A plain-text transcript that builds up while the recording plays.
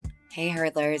Hey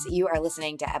hurdlers, you are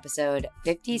listening to episode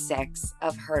 56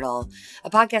 of Hurdle, a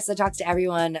podcast that talks to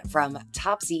everyone from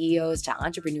top CEOs to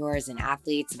entrepreneurs and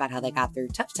athletes about how they got through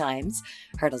tough times,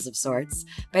 hurdles of sorts,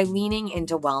 by leaning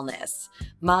into wellness.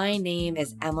 My name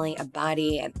is Emily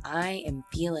Abadi and I am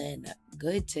feeling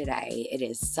good today. It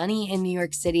is sunny in New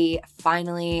York City.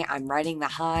 Finally, I'm riding the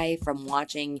high from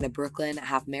watching the Brooklyn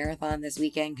Half Marathon this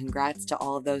weekend. Congrats to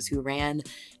all of those who ran.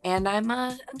 And I'm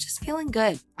just feeling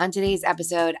good. On today's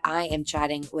episode, I am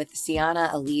chatting with Sienna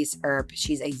Elise Earp.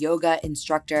 She's a yoga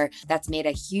instructor that's made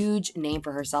a huge name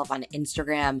for herself on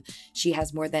Instagram. She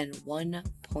has more than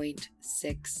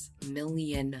 1.6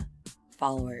 million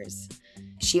followers.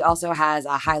 She also has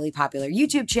a highly popular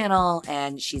YouTube channel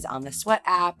and she's on the Sweat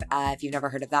app. If you've never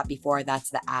heard of that before,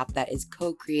 that's the app that is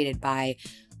co-created by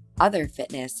other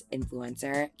fitness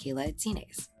influencer, Kayla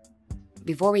Itsines.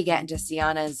 Before we get into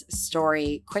Sienna's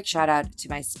story, quick shout out to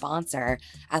my sponsor,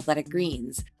 Athletic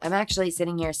Greens. I'm actually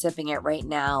sitting here sipping it right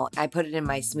now. I put it in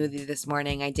my smoothie this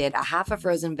morning. I did a half a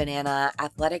frozen banana,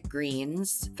 Athletic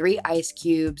Greens, 3 ice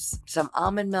cubes, some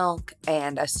almond milk,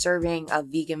 and a serving of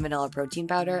vegan vanilla protein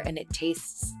powder, and it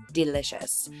tastes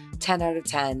delicious. 10 out of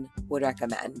 10 would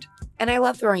recommend. And I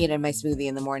love throwing it in my smoothie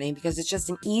in the morning because it's just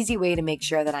an easy way to make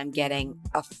sure that I'm getting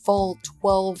a full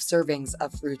 12 servings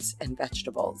of fruits and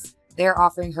vegetables. They're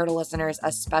offering Hurdle listeners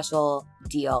a special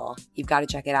deal. You've got to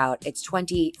check it out. It's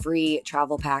 20 free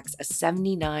travel packs, a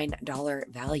 $79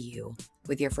 value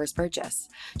with your first purchase.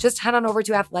 Just head on over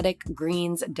to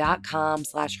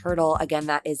athleticgreens.com/hurdle. Again,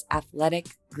 that is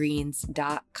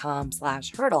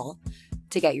athleticgreens.com/hurdle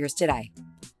to get yours today.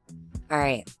 All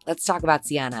right, let's talk about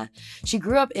Sienna. She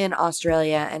grew up in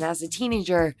Australia, and as a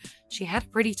teenager, she had a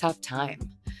pretty tough time.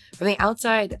 From the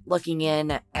outside looking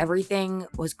in, everything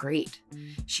was great.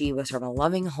 She was from a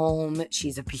loving home.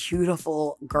 She's a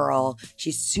beautiful girl.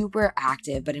 She's super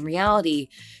active, but in reality,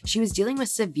 she was dealing with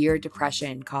severe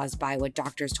depression caused by what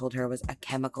doctors told her was a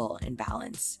chemical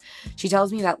imbalance. She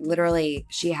tells me that literally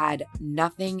she had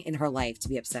nothing in her life to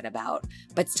be upset about,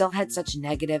 but still had such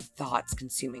negative thoughts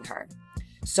consuming her.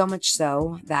 So much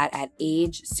so that at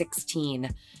age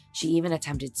 16, she even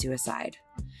attempted suicide.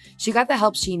 She got the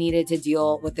help she needed to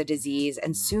deal with the disease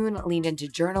and soon leaned into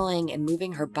journaling and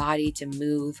moving her body to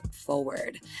move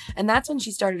forward. And that's when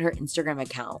she started her Instagram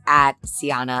account at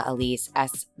Sienna Elise,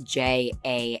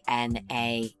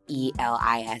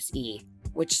 SJANAELISE,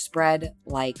 which spread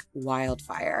like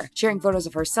wildfire, sharing photos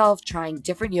of herself trying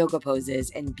different yoga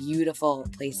poses in beautiful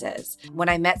places. When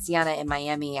I met Sienna in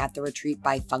Miami at the Retreat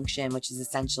by Function, which is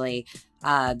essentially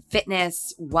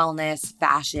fitness, wellness,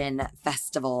 fashion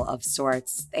festival of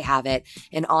sorts. They have it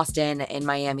in Austin, in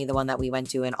Miami, the one that we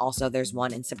went to, and also there's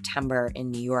one in September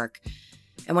in New York.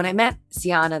 And when I met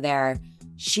Sienna there,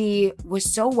 she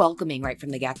was so welcoming right from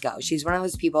the get-go. She's one of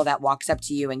those people that walks up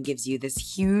to you and gives you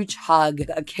this huge hug,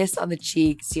 a kiss on the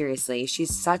cheek. Seriously,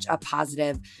 she's such a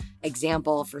positive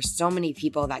example for so many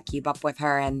people that keep up with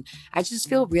her. And I just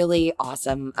feel really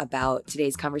awesome about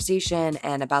today's conversation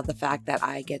and about the fact that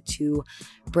I get to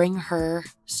bring her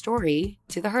story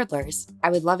to the hurdlers.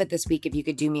 I would love it this week if you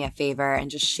could do me a favor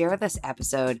and just share this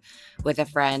episode with a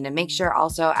friend. And make sure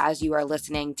also, as you are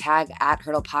listening, tag at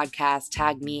Hurdle Podcast,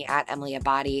 tag me at Emily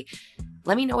Abadi.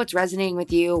 Let me know what's resonating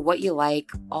with you, what you like,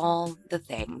 all the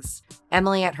things.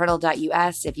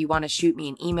 Emily@hurdle.us if you want to shoot me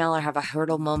an email or have a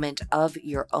hurdle moment of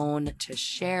your own to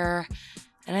share.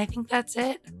 And I think that's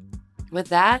it. With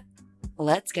that,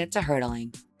 let's get to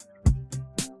hurdling.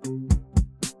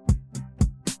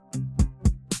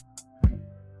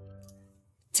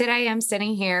 Today, I'm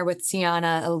sitting here with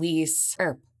Sienna Elise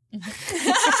Earp.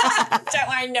 Don't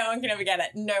worry, no one can ever get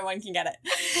it. No one can get it.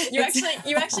 You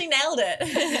actually nailed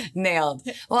it. Nailed.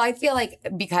 Well, I feel like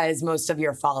because most of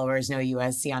your followers know you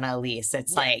as Sienna Elise,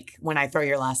 it's like when I throw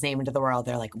your last name into the world,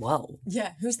 they're like, whoa.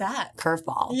 Yeah, who's that?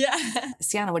 Curveball. Yeah.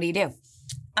 Sienna, what do you do?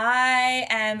 I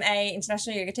am an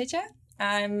international yoga teacher.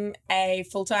 I'm a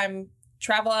full-time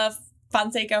traveler,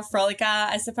 fun seeker, frolicker,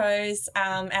 I suppose.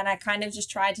 And I kind of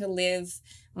just try to live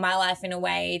my life in a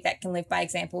way that can live by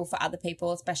example for other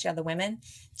people, especially other women,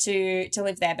 to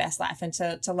live their best life and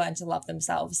to learn to love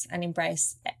themselves and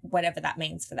embrace whatever that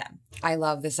means for them. I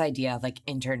love this idea of like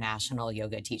international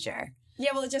yoga teacher.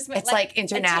 Yeah, well, it's like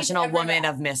International Woman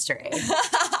of Mystery.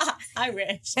 I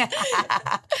wish.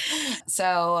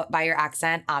 So by your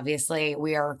accent, obviously,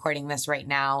 we are recording this right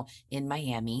now in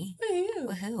Miami.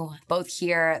 Woohoo. Both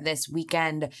here this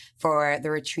weekend for the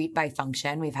Retreat by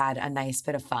Function. We've had a nice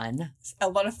bit of fun. A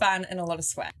lot of fun and a lot of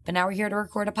sweat. But now we're here to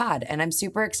record a pod, and I'm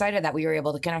super excited that we were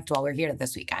able to connect while we're here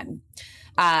this weekend.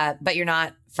 But you're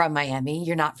not from Miami.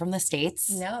 You're not from the States.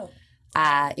 No.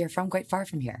 You're from quite far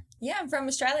from here. Yeah, I'm from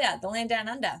Australia, the land down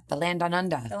under. The land down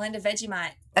under. The land of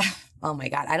Vegemite. Oh my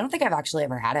God. I don't think I've actually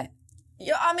ever had it.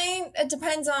 Yeah, I mean, it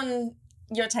depends on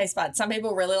your taste buds. Some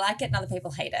people really like it and other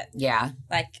people hate it. Yeah.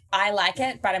 Like, I like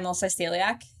it, but I'm also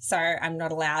celiac, so I'm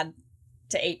not allowed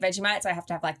to eat Vegemite, so I have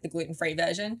to have like the gluten-free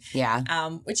version. Yeah.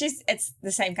 Which is, it's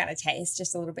the same kind of taste,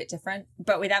 just a little bit different.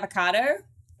 But with avocado,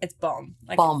 it's bomb.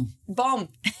 Like, Bomb. Bomb.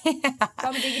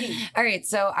 Bomb diggity. All right,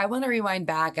 so I want to rewind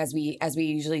back as we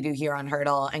usually do here on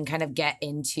Hurdle and kind of get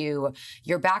into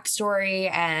your backstory,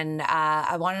 and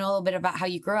I want to know a little bit about how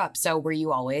you grew up. So were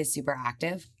you always super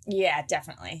active? Yeah,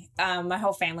 definitely. My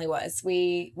whole family was.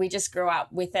 We just grew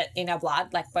up with it in our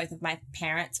blood. Like, both of my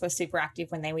parents were super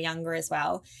active when they were younger as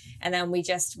well. And then we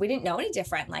didn't know any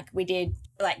different. Like, we did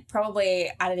like probably,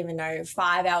 I don't even know,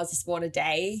 5 hours of sport a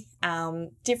day,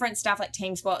 different stuff like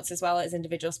team sports as well as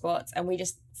individual sports. And we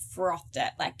just frothed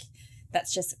it. Like,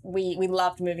 that's just, we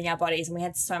loved moving our bodies, and we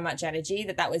had so much energy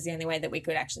that was the only way that we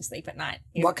could actually sleep at night.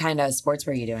 What kind of sports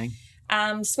were you doing?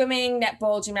 Swimming,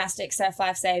 netball, gymnastics, surf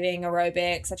life saving,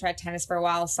 aerobics. I tried tennis for a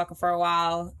while, soccer for a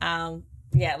while.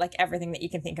 Yeah, like everything that you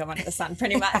can think of under the sun,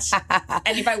 pretty much.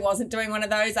 And if I wasn't doing one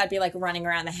of those, I'd be like running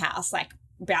around the house, like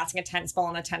bouncing a tennis ball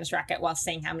on a tennis racket while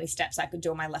seeing how many steps I could do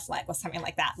on my left leg or something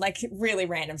like that. Like, really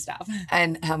random stuff.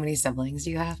 And how many siblings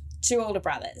do you have? 2 older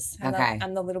brothers.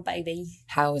 I'm the little baby.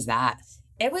 How was that?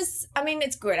 It was, I mean,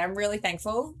 it's good. I'm really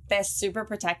thankful. They're super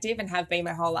protective and have been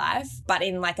my whole life, but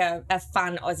in like a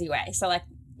fun Aussie way. So like,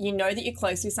 you know that you're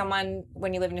close with someone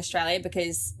when you live in Australia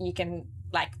because you can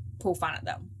like pull fun at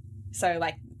them. So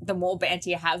like, the more banter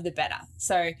you have, the better.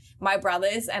 So my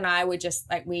brothers and I were just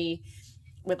like, we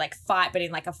would like fight, but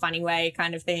in like a funny way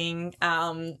kind of thing.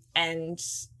 But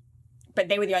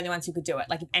they were the only ones who could do it.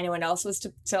 Like, if anyone else was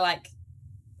to like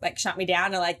shut me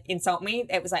down or like insult me,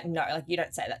 it was like, no, like, you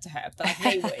don't say that to her, but like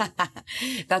they would.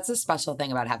 That's a special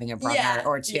thing about having a brother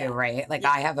or two, right? Like,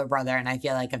 I have a brother, and I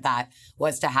feel like if that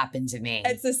was to happen to me,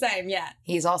 it's the same. Yeah.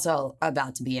 He's also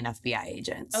about to be an FBI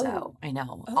agent. So I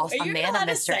know. Also, are you allowed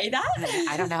to say that?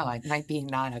 I don't know. It might be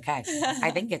not okay.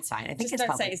 I think it's fine. I think just it's don't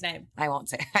public. say his name. I won't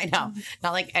say. I know.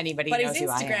 Not like anybody but knows his who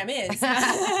I am.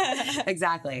 Instagram is.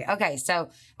 Exactly. Okay. So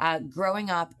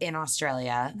growing up in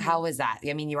Australia, how was that?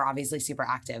 I mean, you were obviously super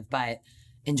active, but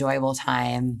enjoyable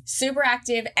time. Super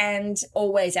active and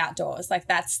always outdoors. Like,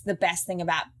 that's the best thing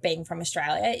about being from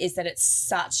Australia, is that it's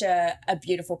such a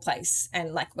beautiful place,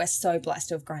 and like, we're so blessed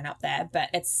to have grown up there, but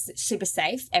it's super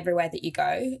safe everywhere that you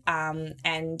go.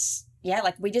 And yeah,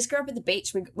 like, we just grew up at the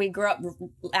beach. We grew up,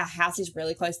 our house is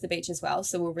really close to the beach as well,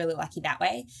 so we're really lucky that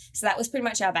way. So that was pretty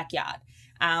much our backyard.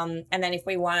 And then if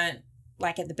we weren't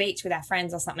like at the beach with our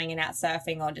friends or something and out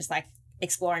surfing or just like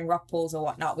exploring rock pools or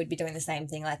whatnot, we'd be doing the same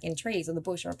thing, like in trees or the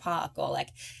bush or a park, or like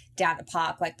down the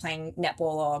park, like playing netball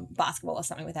or basketball or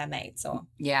something with our mates. Or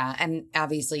yeah, and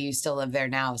obviously you still live there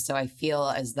now, so I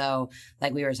feel as though,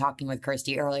 like, we were talking with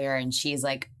Kirsty earlier, and she's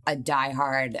like a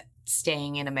diehard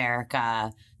staying in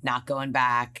America, not going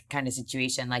back kind of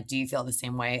situation. Like, do you feel the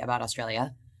same way about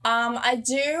Australia? I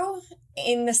do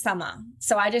in the summer.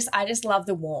 So I just love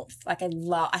the warmth. Like,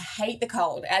 I hate the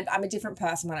cold. I'm a different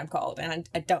person when I'm cold, and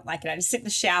I don't like it. I just sit in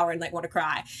the shower and like want to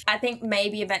cry. I think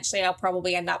maybe eventually I'll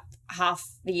probably end up half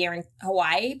the year in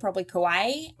Hawaii, probably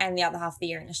Kauai, and the other half of the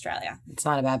year in Australia. It's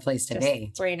not a bad place to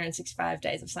be. 365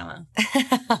 days of summer.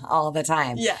 All the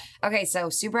time. Yeah. Okay, so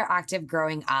super active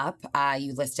growing up.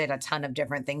 You listed a ton of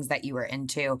different things that you were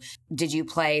into. Did you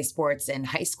play sports in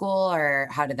high school, or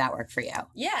how did that work for you?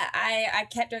 Yeah, I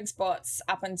kept doing sports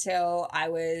up until I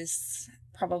was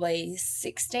probably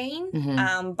 16.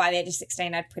 Mm-hmm. By the age of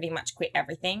 16, I'd pretty much quit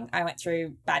everything. I went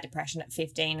through bad depression at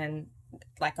 15, and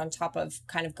like, on top of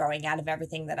kind of growing out of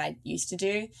everything that I used to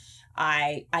do,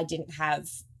 I didn't have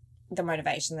the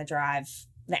motivation, the drive,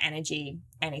 the energy,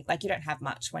 like, you don't have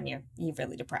much when you're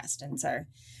really depressed. And so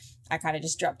I kind of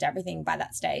just dropped everything by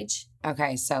that stage.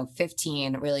 Okay, so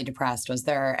 15, really depressed. Was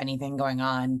there anything going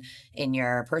on in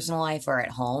your personal life or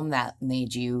at home that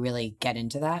made you really get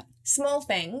into that? Small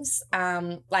things,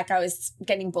 like I was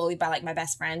getting bullied by like my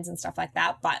best friends and stuff like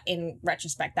that. But in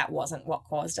retrospect, that wasn't what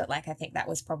caused it. Like, I think that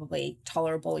was probably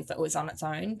tolerable if it was on its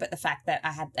own. But the fact that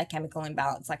I had a chemical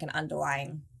imbalance, like an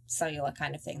underlying cellular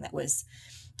kind of thing that was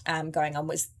going on,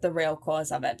 was the real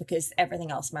cause of it, because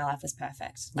everything else in my life was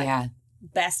perfect. Like, yeah.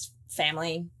 Best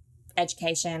family,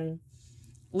 education,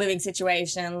 living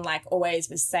situation, like, always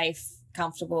was safe,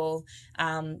 comfortable,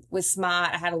 was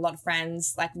smart. I had a lot of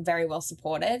friends, like, very well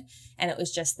supported. And it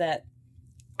was just that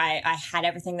I had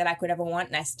everything that I could ever want,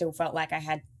 and I still felt like I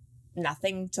had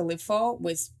nothing to live for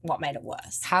was what made it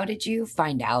worse. How did you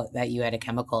find out that you had a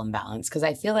chemical imbalance? Because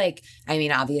I feel like, I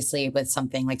mean, obviously with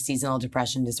something like seasonal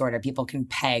depression disorder, people can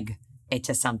peg it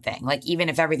to something. Like even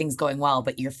if everything's going well,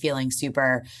 but you're feeling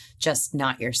super just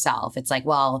not yourself. It's like,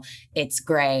 well, it's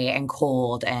gray and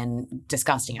cold and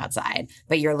disgusting outside,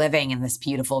 but you're living in this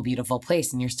beautiful, beautiful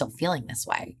place and you're still feeling this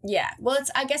way. Yeah. Well,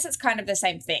 I guess it's kind of the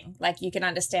same thing. Like you can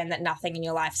understand that nothing in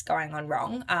your life's going on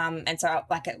wrong. And so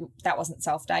like that wasn't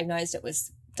self-diagnosed. It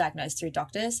was diagnosed through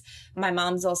doctors. My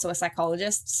mom's also a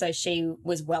psychologist, so she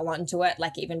was well onto it,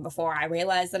 like even before I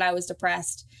realized that I was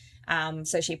depressed.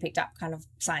 So she picked up kind of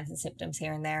signs and symptoms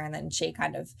here and there, and then she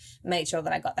kind of made sure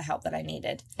that I got the help that I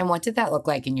needed. And what did that look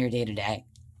like in your day-to-day?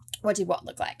 What did what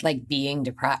look like? Like being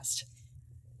depressed?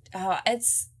 It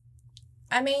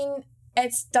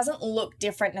doesn't look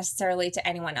different necessarily to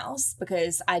anyone else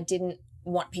because I didn't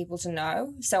want people to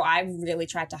know. So I really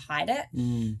tried to hide it.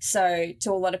 So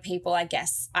to a lot of people, I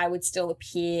guess I would still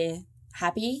appear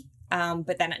happy.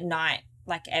 But then at night,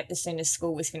 like as soon as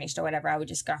school was finished or whatever, I would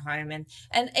just go home and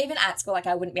even at school, like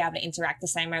I wouldn't be able to interact the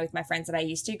same way with my friends that I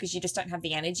used to because you just don't have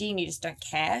the energy and you just don't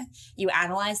care. You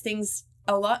analyze things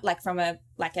a lot, like from a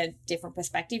different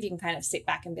perspective. You can kind of sit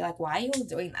back and be like, why are you all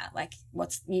doing that? Like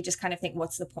you just kind of think,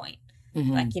 what's the point?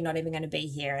 Mm-hmm. Like you're not even going to be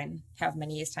here in however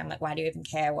many years time. Like why do you even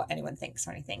care what anyone thinks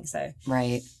or anything? So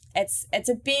right. It's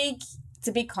a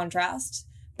big contrast.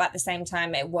 But at the same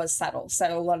time, it was subtle.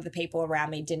 So a lot of the people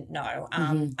around me didn't know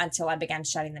until I began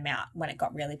shutting them out. When it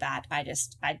got really bad, I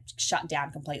shut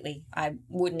down completely. I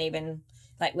wouldn't even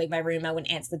leave my room. I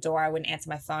wouldn't answer the door. I wouldn't answer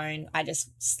my phone. I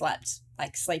just slept.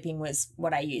 Like sleeping was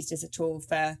what I used as a tool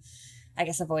for, I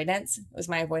guess, avoidance. It was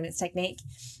my avoidance technique.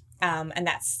 And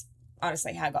that's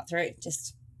honestly how I got through.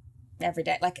 Just every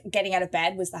day. Like getting out of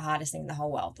bed was the hardest thing in the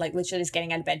whole world. Like literally just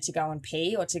getting out of bed to go and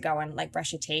pee or to go and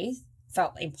brush your teeth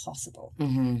felt impossible.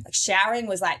 Like showering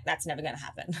was like, that's never going to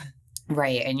happen.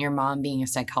 Right. And your mom being a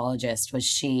psychologist, was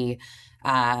she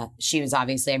was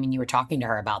obviously, I mean, you were talking to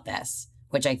her about this,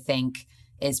 which I think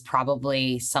is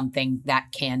probably something that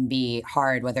can be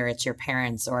hard, whether it's your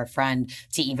parents or a friend,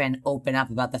 to even open up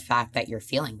about the fact that you're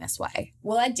feeling this way.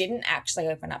 Well, I didn't actually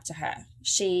open up to her.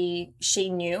 She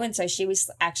knew. And so she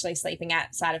was actually sleeping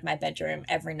outside of my bedroom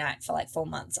every night for 4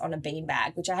 months on a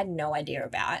beanbag, which I had no idea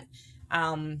about.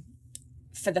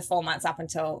 For the 4 months up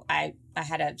until I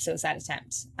had a suicide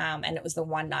attempt. And it was the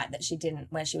one night that she didn't,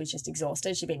 where she was just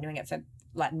exhausted. She'd been doing it for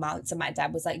months. And my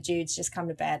dad was like, Jude, just come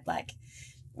to bed.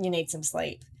 You need some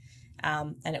sleep.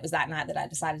 And it was that night that I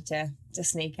decided to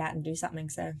sneak out and do something.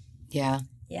 So yeah.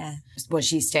 Yeah. Was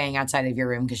she staying outside of your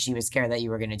room because she was scared that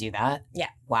you were going to do that? Yeah.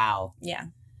 Wow. Yeah.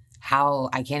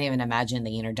 I can't even imagine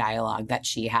the inner dialogue that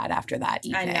she had after that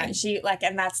evening. I know. She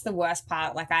and that's the worst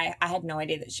part. I had no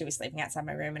idea that she was sleeping outside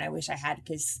my room, and I wish I had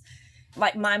because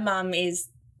my mum is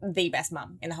the best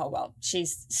mum in the whole world.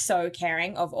 She's so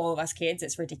caring of all of us kids.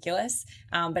 It's ridiculous.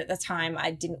 But at the time I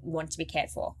didn't want to be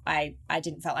cared for. I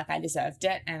didn't feel like I deserved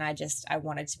it. And I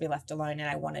wanted to be left alone, and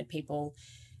I wanted people.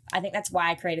 I think that's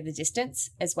why I created the distance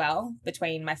as well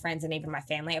between my friends and even my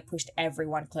family. I pushed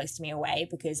everyone close to me away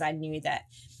because I knew that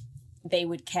they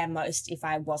would care most if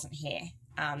I wasn't here.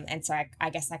 And so I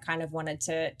guess I kind of wanted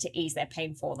to ease their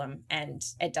pain for them. And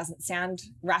it doesn't sound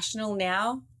rational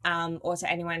now or to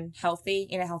anyone healthy,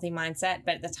 in a healthy mindset.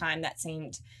 But at the time that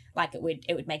seemed like it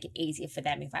would make it easier for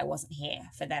them if I wasn't here,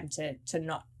 for them to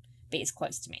not be as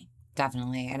close to me.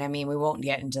 Definitely. And I mean, we won't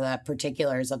get into the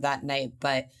particulars of that night,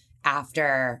 but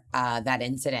after that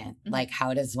incident,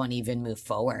 how does one even move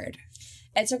forward?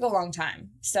 It took a long time.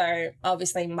 So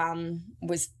obviously mum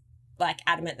was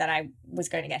adamant that I was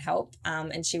going to get help.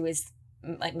 And she was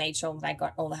made sure that I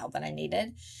got all the help that I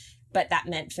needed. But that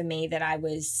meant for me that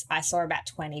I saw about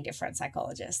 20 different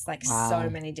psychologists, wow. So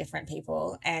many different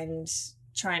people, and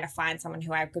trying to find someone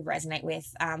who I could resonate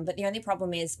with. But the only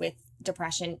problem is with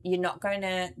depression,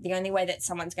 the only way that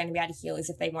someone's going to be able to heal is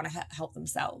if they want to help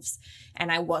themselves.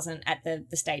 And I wasn't at the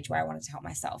stage where I wanted to help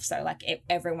myself. So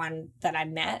everyone that I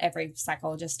met, every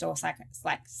psychologist or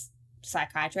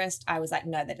psychiatrist, I was like,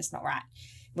 no, they're just not right,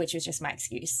 which was just my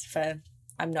excuse for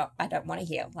I don't want to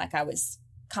heal. I was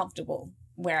comfortable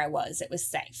where I was. It was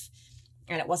safe,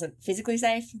 and it wasn't physically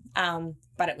safe,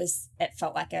 but it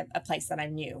felt like a place that I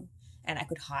knew and I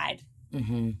could hide.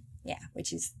 Mm-hmm. Yeah,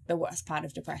 which is the worst part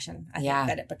of depression. I think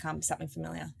that it becomes something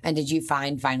familiar. And did you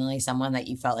find finally someone that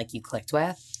you felt like you clicked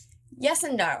with? Yes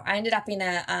and no. I ended up in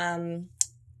a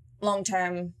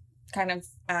long-term kind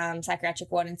of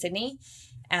psychiatric ward in Sydney.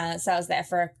 So I was there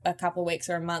for a couple of weeks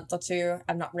or a month or two.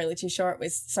 I'm not really too sure. It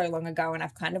was so long ago, and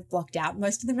I've kind of blocked out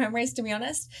most of the memories, to be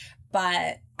honest.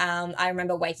 But I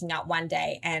remember waking up one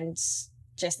day and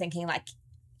just thinking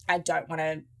I don't want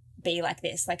to be like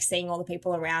this. Like seeing all the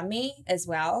people around me as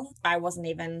well. I wasn't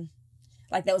even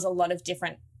like, there was a lot of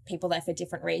different people there for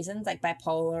different reasons, like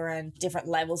bipolar, and different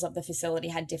levels of the facility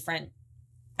had different,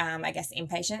 I guess,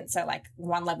 inpatients. So like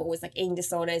one level was like eating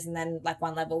disorders, and then like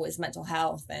one level was mental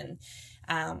health. And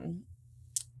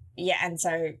and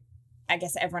so I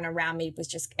guess everyone around me was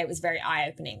just, it was very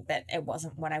eye-opening that it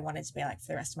wasn't what I wanted to be like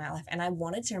for the rest of my life. And I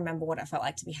wanted to remember what it felt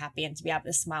like to be happy and to be able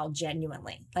to smile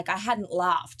genuinely. Like I hadn't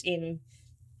laughed in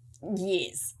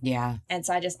years. Yeah. And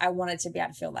so I wanted to be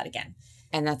able to feel that again.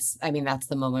 And that's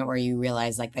the moment where you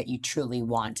realize like that you truly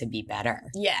want to be better.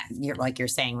 Yeah. You're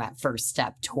saying that first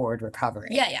step toward recovery.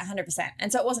 Yeah, 100%.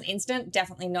 And so it wasn't instant,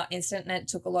 definitely not instant, and it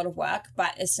took a lot of work.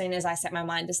 But as soon as I set my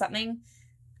mind to something,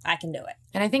 I can do it.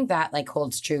 And I think that like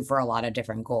holds true for a lot of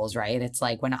different goals, right? It's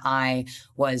like when I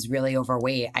was really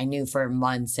overweight, I knew for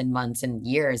months and months and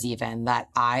years even that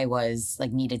I was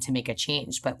like needed to make a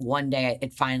change. But one day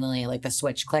it finally like the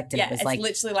switch clicked, and it was like,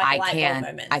 literally like a light bulb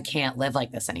moment. I can't live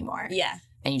like this anymore. Yeah.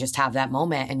 And you just have that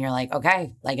moment and you're like,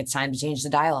 okay, like it's time to change the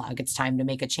dialogue. It's time to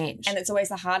make a change. And it's always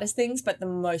the hardest things, but the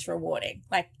most rewarding.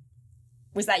 Like,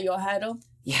 was that your hurdle?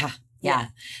 Yeah.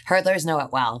 Hurdlers know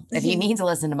it well. If you need to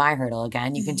listen to my hurdle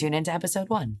again, you can tune into episode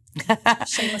 1.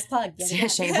 Shameless plug.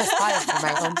 Shameless plug for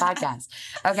my own podcast.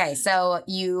 Okay, so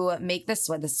you make the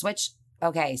switch.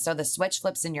 Okay, so the switch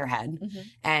flips in your head,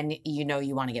 and you know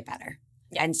you want to get better.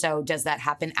 Yeah. And so does that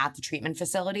happen at the treatment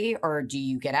facility, or do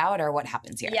you get out, or what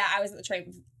happens here? Yeah, I was at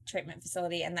the treatment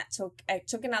facility, and it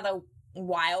took another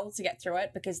while to get through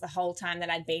it, because the whole time that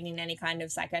I'd been in any kind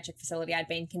of psychiatric facility, I'd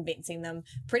been convincing them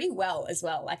pretty well as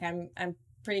well. Like I'm a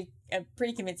pretty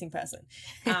convincing person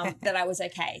that I was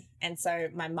okay. And so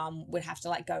my mum would have to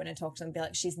like go in and talk to them and be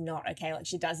like, she's not okay. Like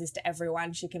she does this to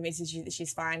everyone. She convinces you that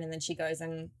she's fine, and then she goes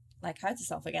and like hurts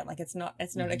herself again. Like it's not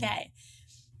okay.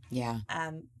 Yeah.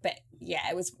 But yeah,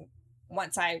 it was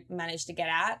once I managed to get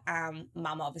out,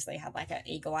 mum obviously had like an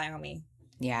eagle eye on me.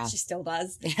 Yeah. She still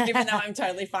does, even though I'm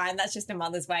totally fine. That's just a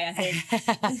mother's way, I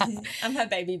think. I'm her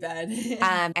baby bird.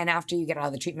 And after you get out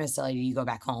of the treatment facility, you go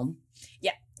back home?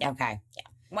 Yeah. Okay. Yeah.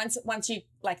 Once you,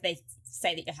 like, they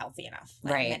say that you're healthy enough,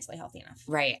 like right. mentally healthy enough.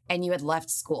 Right. And you had left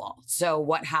school. So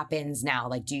what happens now?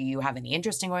 Like, do you have any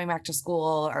interest in going back to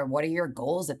school, or what are your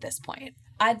goals at this point?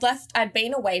 I'd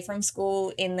been away from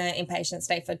school in the inpatient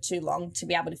state for too long to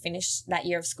be able to finish that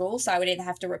year of school. So I would either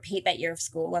have to repeat that year of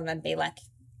school and then be like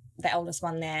the eldest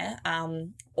one there,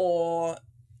 or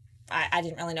I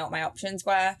didn't really know what my options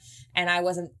were, and I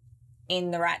wasn't in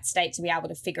the right state to be able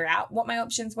to figure out what my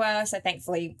options were. So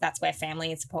thankfully that's where family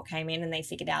and support came in, and they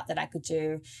figured out that I could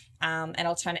do an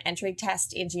alternate entry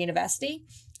test into university.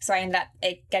 So I ended up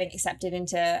getting accepted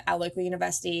into our local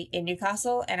university in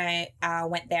Newcastle, and I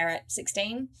went there at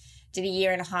 16. Did a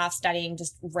year and a half studying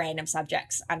just random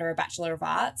subjects under a Bachelor of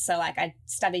Arts. So like I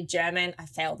studied German. I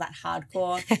failed that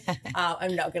hardcore.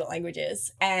 I'm not good at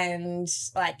languages. And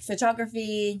like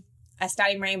photography, I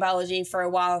studied marine biology for a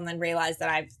while and then realized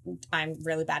that I'm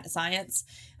really bad at science.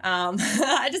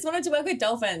 I just wanted to work with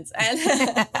dolphins. And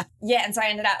yeah, and so I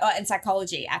ended up, and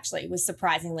psychology actually was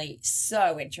surprisingly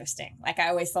so interesting. Like I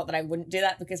always thought that I wouldn't do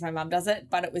that because my mum does it,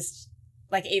 but it was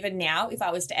like, even now, if I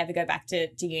was to ever go back to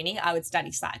uni, I would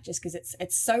study psych just because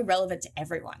it's so relevant to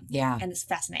everyone. Yeah. And it's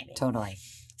fascinating. Totally.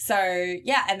 So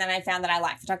yeah, and then I found that I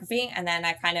like photography, and then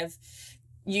I kind of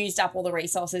used up all the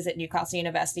resources at Newcastle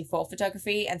University for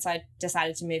photography, and so I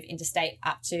decided to move interstate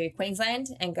up to Queensland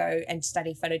and go and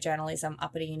study photojournalism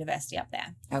up at a university up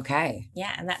there. Okay.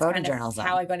 Yeah, and that's kind of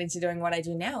how I got into doing what I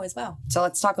do now as well. So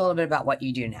let's talk a little bit about what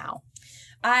you do now.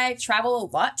 I travel a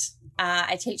lot.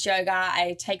 I teach yoga,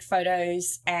 I take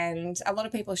photos, and a lot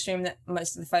of people assume that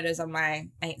most of the photos on my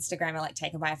Instagram are like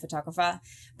taken by a photographer,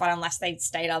 but unless they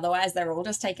state otherwise, they're all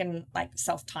just taken like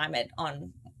self-timed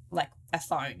on like a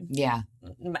phone. Yeah.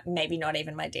 Maybe not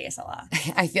even my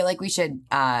DSLR. I feel like we should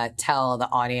tell the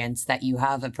audience that you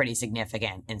have a pretty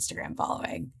significant Instagram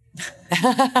following.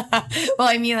 Well,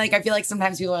 I mean, like, I feel like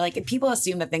sometimes people are like, people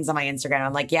assume that things on my Instagram,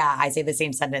 I'm like, yeah, I say the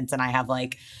same sentence and I have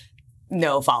like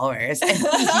no followers.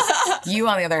 You,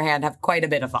 on the other hand, have quite a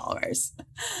bit of followers.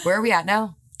 Where are we at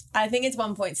now? I think it's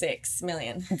 1.6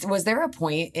 million. Was there a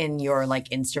point in your like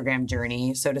Instagram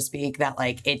journey, so to speak, that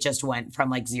like it just went from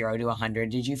like 0 to 100?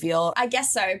 Did you feel? I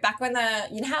guess so. Back when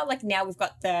you know how like now we've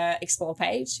got the Explore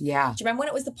page? Yeah. Do you remember when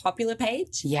it was the popular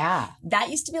page? Yeah. That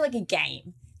used to be like a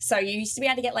game. So you used to be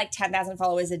able to get like 10,000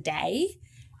 followers a day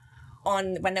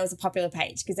on when there was a popular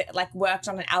page, because it like worked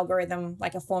on an algorithm,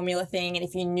 like a formula thing, and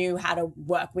if you knew how to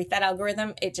work with that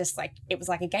algorithm, it just like it was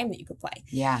like a game that you could play.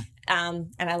 Yeah. And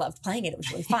I loved playing it. It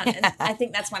was really fun. And I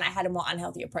think that's when I had a more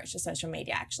unhealthy approach to social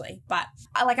media, actually. But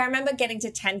I remember getting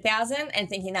to 10,000 and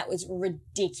thinking that was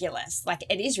ridiculous. Like,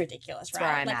 it is ridiculous, right?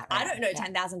 Where I'm like, at right I don't know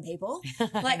 10,000 people.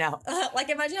 Like, no.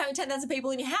 Imagine having 10,000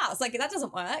 people in your house. Like, that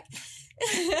doesn't work.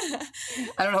 I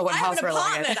don't know what house we're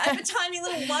living in. I have a tiny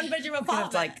little 1-bedroom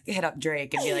apartment. I have to hit up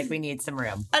Drake and be like, we need some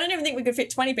room. I don't even think we could fit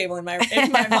 20 people in my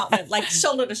apartment, like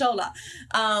shoulder to shoulder.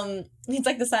 It's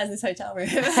like the size of this hotel room.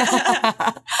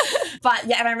 But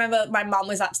yeah, and I remember my mum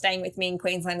was up staying with me in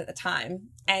Queensland at the time,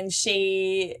 and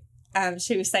she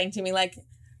was saying to me like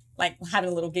having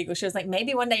a little giggle. She was like,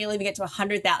 maybe one day you'll even get to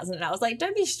 100,000. And I was like,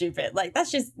 don't be stupid. Like,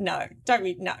 that's just, no,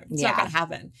 it's not going to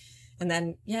happen. And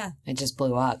then, yeah. It just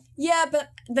blew up. Yeah, but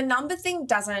the number thing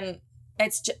doesn't,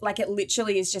 it's just, like, it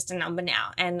literally is just a number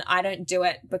now. And I don't do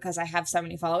it because I have so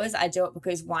many followers. I do it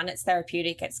because, one, it's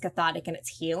therapeutic, it's cathartic, and it's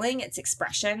healing, it's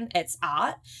expression, it's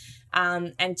art.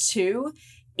 And two,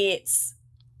 it's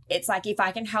like, if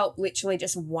I can help literally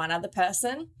just one other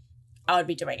person, I would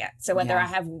be doing it. So whether I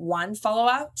have 1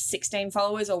 follower, 16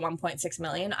 followers, or 1.6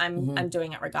 million, I'm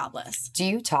doing it regardless. Do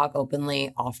you talk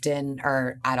openly often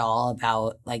or at all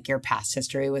about like your past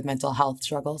history with mental health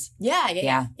struggles?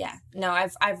 Yeah. No,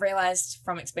 I've realized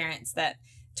from experience that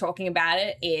talking about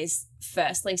it is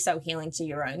firstly so healing to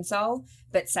your own soul,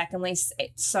 but secondly,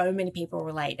 so many people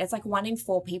relate. It's like 1 in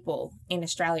 4 people in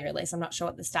Australia, at least, I'm not sure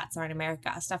what the stats are in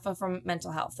America, suffer from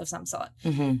mental health of some sort.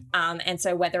 And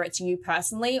so whether it's you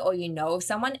personally or you know of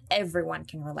someone, everyone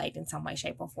can relate in some way,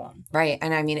 shape, or form. Right.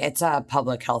 And I mean, it's a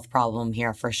public health problem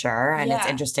here for sure. And it's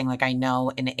interesting. Like, I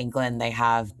know in England, they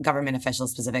have government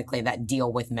officials specifically that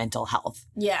deal with mental health.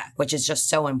 Yeah. Which is just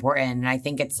so important. And I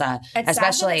think it's especially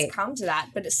sad that it's come to that,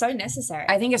 but it's so necessary.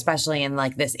 I think especially in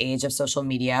like this age of social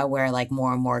media where like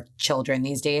more and more children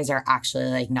these days are actually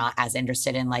like not as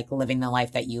interested in like living the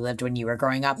life that you lived when you were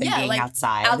growing up and being like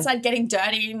outside getting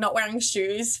dirty, not wearing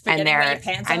shoes, forgetting where your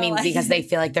pants are. I mean, because they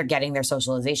feel like they're getting their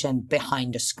socialization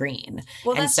behind a screen.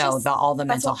 Well, and so all the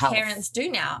mental health. That's what parents do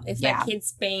now. If their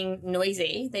kid's being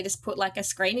noisy, they just put like a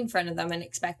screen in front of them and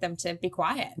expect them to be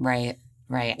quiet. Right.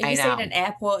 You see it in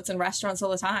airports and restaurants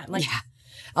all the time. Like,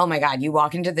 oh my God, you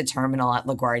walk into the terminal at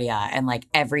LaGuardia and like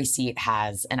every seat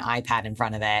has an iPad in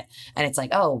front of it. And it's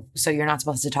like, oh, so you're not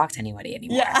supposed to talk to anybody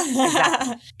anymore. Yeah.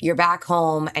 Exactly. You're back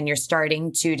home and you're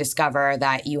starting to discover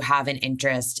that you have an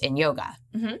interest in yoga.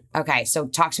 Okay. So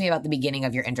talk to me about the beginning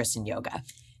of your interest in yoga.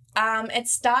 It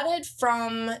started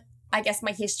from, I guess,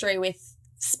 my history with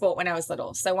sport when I was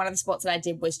little. So one of the sports that I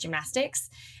did was gymnastics.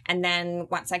 And then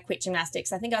once I quit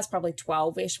gymnastics, I think I was probably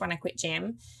 12-ish when I quit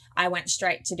gym, I went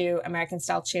straight to do American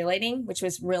style cheerleading, which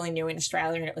was really new in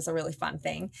Australia, and it was a really fun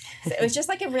thing. So it was just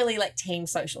like a really like team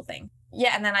social thing.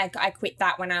 Yeah, and then I quit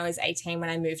that when I was 18 when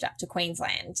I moved up to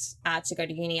Queensland to go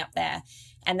to uni up there.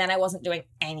 And then I wasn't doing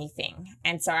anything.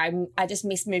 And so I just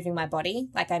missed moving my body.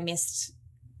 Like I missed,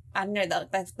 I don't know,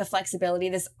 the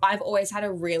flexibility. I've always had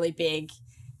a really big,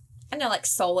 I don't know, like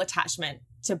soul attachment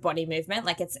to body movement.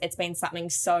 Like it's been something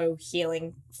so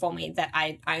healing for me that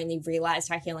I only realized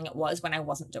how healing it was when I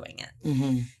wasn't doing it.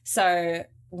 Mm-hmm. So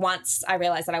once I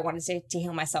realized that I wanted to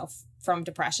heal myself from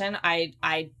depression,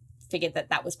 I figured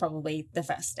that was probably the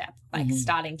first step, like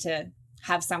starting to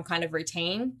have some kind of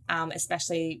routine,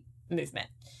 especially movement.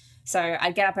 So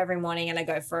I'd get up every morning and I'd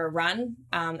go for a run.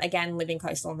 Again, living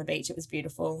coastal on the beach, it was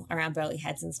beautiful around Burleigh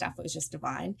Heads and stuff. It was just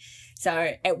divine.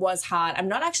 So it was hard. I'm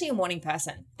not actually a morning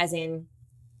person, as in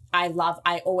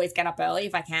I always get up early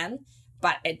if I can,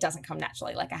 but it doesn't come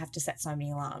naturally. Like I have to set so many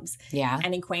alarms. Yeah.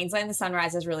 And in Queensland, the sun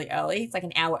rises really early. It's like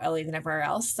an hour earlier than everywhere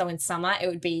else. So in summer, it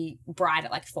would be bright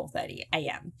at like 4:30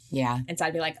 a.m. Yeah. And so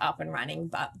I'd be like up and running.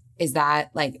 But is that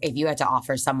like if you had to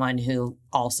offer someone who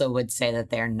also would say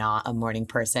that they're not a morning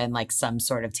person, like some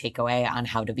sort of takeaway on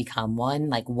how to become one,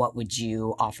 like what would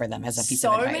you offer them as a piece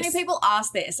of advice? So many people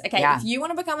ask this. Okay, if you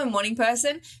want to become a morning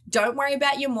person, don't worry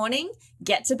about your morning.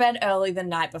 Get to bed early the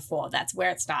night before. That's where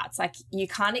it starts. Like you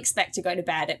can't expect to go to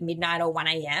bed at midnight or 1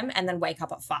 a.m. and then wake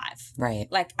up at 5. Right.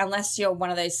 Like unless you're one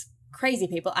of those crazy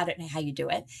people. I don't know how you do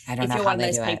it. I don't know how they do it. If you're one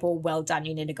of those people, well done.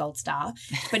 You need a gold star.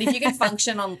 But if you can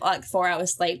function on like 4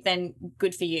 hours sleep, then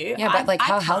good for you. Yeah, but like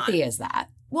how healthy is that?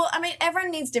 Well, I mean,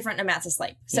 everyone needs different amounts of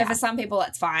sleep. So for some people,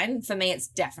 that's fine. For me, it's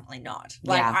definitely not.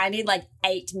 Like I need like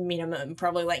 8 minimum,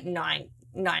 probably like 9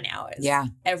 hours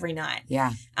every night.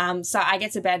 Yeah. So I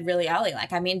get to bed really early.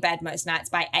 Like I'm in bed most nights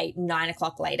by 8, 9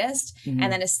 o'clock latest,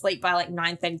 and then asleep by like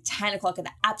 9:30, 10 o'clock at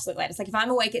the absolute latest. Like if I'm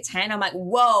awake at 10, I'm like,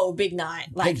 whoa, big night.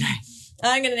 Like big night.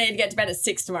 I'm going to need to get to bed at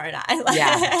 6 tomorrow night.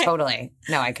 Yeah, totally.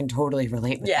 No, I can totally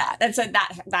relate with that. And so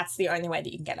that's the only way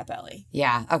that you can get up early.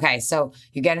 Yeah. Okay. So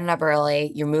you're getting up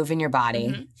early, you're moving your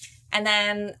body. And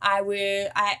then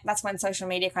that's when social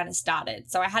media kind of started.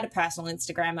 So I had a personal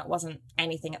Instagram. It wasn't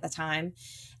anything at the time.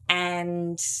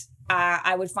 And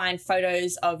I would find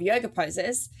photos of yoga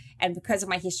poses. And because of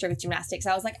my history with gymnastics,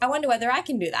 I was like, I wonder whether I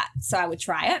can do that. So I would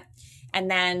try it. And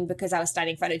then because I was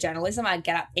studying photojournalism, I'd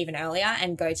get up even earlier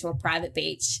and go to a private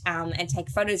beach and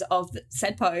take photos of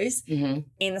said pose in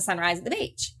the sunrise at the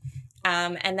beach.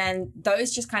 And then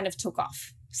those just kind of took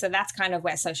off. So that's kind of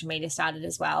where social media started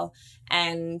as well.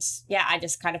 And yeah, I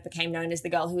just kind of became known as the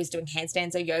girl who was doing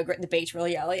handstands or yoga at the beach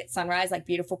really early at sunrise, like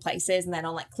beautiful places, and then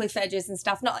on like cliff edges and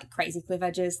stuff, not like crazy cliff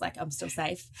edges, like I'm still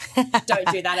safe.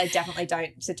 Don't do that. I definitely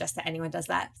don't suggest that anyone does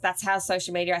that. That's how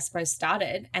social media, I suppose,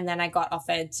 started. And then I got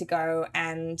offered to go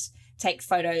and take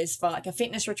photos for like a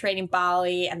fitness retreat in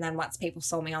Bali. And then once people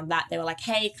saw me on that, they were like,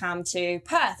 hey, come to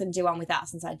Perth and do one with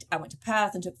us. And so I went to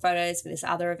Perth and took photos for this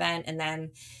other event. And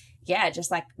then yeah, just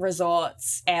like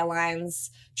resorts, airlines,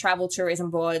 travel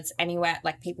tourism boards, anywhere,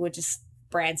 like people would just,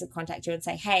 brands would contact you and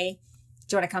say, hey,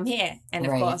 do you want to come here? And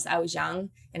of course I was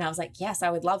young and I was like, yes, I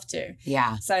would love to.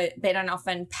 Yeah. So they don't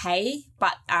often pay,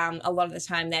 but a lot of the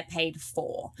time they're paid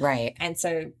for. Right. And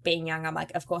so being young, I'm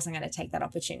like, of course I'm going to take that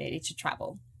opportunity to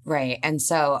travel. Right. And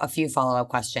so a few follow-up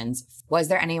questions. Was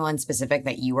there anyone specific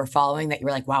that you were following that you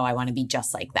were like, wow, I want to be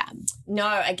just like them?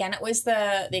 No, again, it was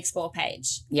the Explore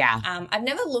page. Yeah. I've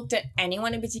never looked at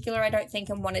anyone in particular, I don't think,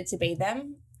 and wanted to be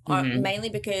them, mainly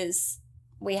because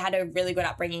we had a really good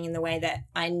upbringing in the way that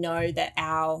I know that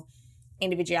our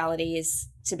individuality is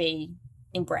to be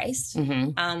embraced.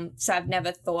 So I've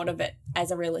never thought of it as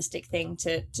a realistic thing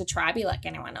to try be like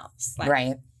anyone else. Like,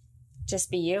 right.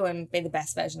 Just be you and be the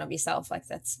best version of yourself. Like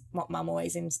that's what mum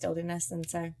always instilled in us. And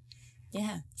so,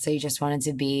 yeah. So you just wanted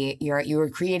to be, you were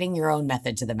creating your own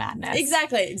method to the madness.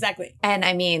 Exactly. And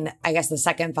I mean, I guess the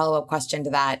second follow-up question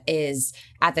to that is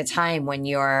at the time when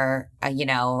you're,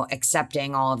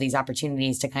 accepting all of these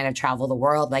opportunities to kind of travel the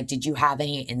world, like, did you have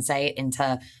any insight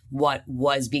into what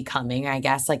was becoming, I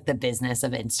guess, like the business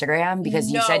of Instagram?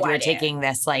 Because you said you were taking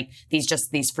this, like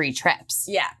these free trips.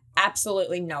 Yeah.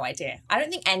 Absolutely no idea. I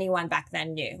don't think anyone back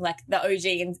then knew. Like the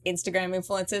OG Instagram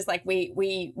influencers, like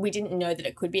we didn't know that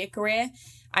it could be a career.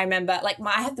 I remember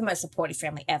I have the most supportive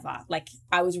family ever. Like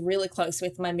I was really close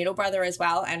with my middle brother as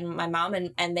well and my mum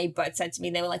and they both said to me,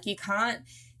 they were like, you can't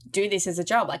do this as a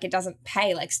job. Like it doesn't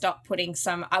pay. Like stop putting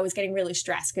I was getting really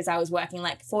stressed because I was working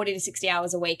like 40 to 60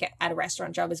 hours a week at a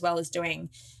restaurant job as well as doing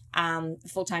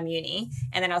full-time uni.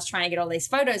 And then I was trying to get all these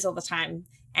photos all the time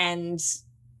and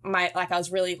I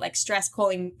was really like stressed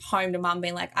calling home to mum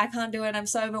being like, I can't do it. I'm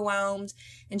so overwhelmed.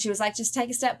 And she was like, just take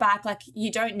a step back. Like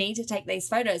you don't need to take these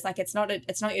photos. Like it's not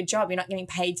your job. You're not getting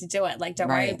paid to do it. Like, don't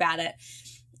worry about it.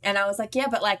 And I was like, yeah,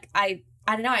 but like, I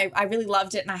don't know. I really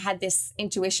loved it. And I had this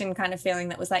intuition kind of feeling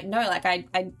that was like, no, like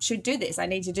I should do this. I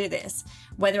need to do this.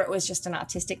 Whether it was just an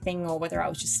artistic thing or whether I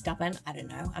was just stubborn. I don't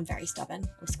know. I'm very stubborn.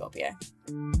 I'm Scorpio.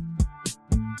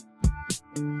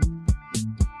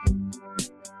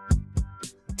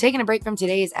 Taking a break from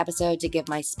today's episode to give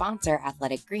my sponsor,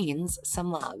 Athletic Greens,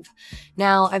 some love.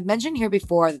 Now, I've mentioned here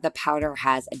before that the powder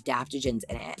has adaptogens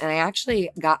in it, and I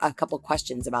actually got a couple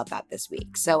questions about that this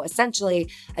week. So essentially,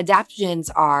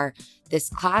 adaptogens are this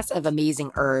class of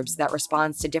amazing herbs that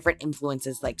responds to different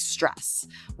influences like stress,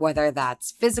 whether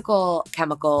that's physical,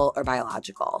 chemical, or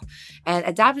biological. And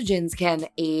adaptogens can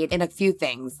aid in a few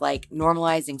things like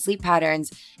normalizing sleep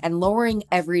patterns and lowering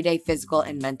everyday physical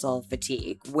and mental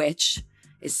fatigue, which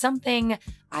is something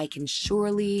I can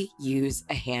surely use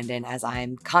a hand in as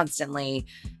I'm constantly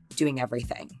doing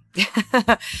everything.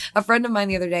 A friend of mine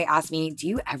the other day asked me, do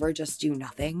you ever just do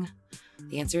nothing?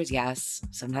 The answer is yes.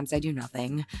 Sometimes I do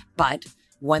nothing. But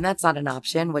when that's not an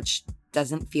option, which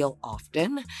doesn't feel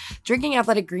often, drinking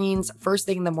Athletic Greens first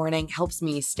thing in the morning helps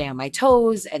me stay on my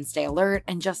toes and stay alert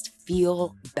and just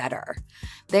feel better.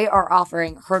 They are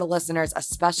offering Hurdle listeners a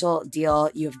special deal.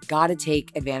 You've got to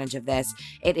take advantage of this.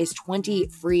 It is 20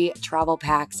 free travel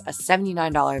packs, a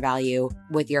 $79 value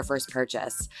with your first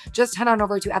purchase. Just head on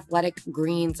over to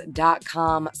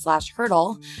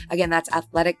athleticgreens.com/hurdle. Again, that's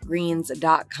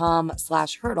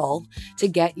athleticgreens.com/hurdle to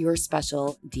get your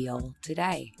special deal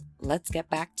today. Let's get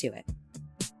back to it.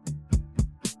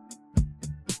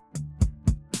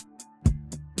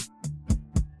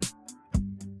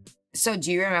 So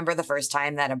do you remember the first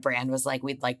time that a brand was like,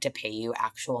 we'd like to pay you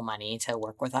actual money to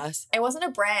work with us? It wasn't a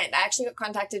brand. I actually got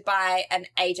contacted by a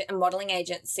modeling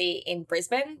agency in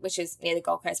Brisbane, which is near the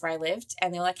Gold Coast where I lived.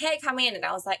 And they were like, hey, come in. And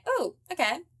I was like, oh,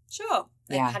 okay, sure.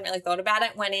 I hadn't really thought about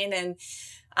it. Went in and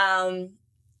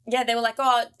they were like,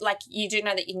 oh, like you do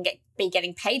know that you can be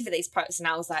getting paid for these posts. And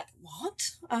I was like,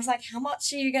 what? I was like, how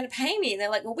much are you going to pay me? And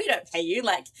they're like, well, we don't pay you.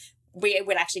 Like, we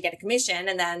would actually get a commission,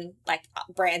 and then like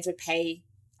brands would pay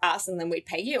us and then we'd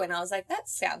pay you. And I was like, that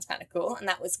sounds kind of cool. And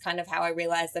that was kind of how I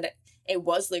realized that it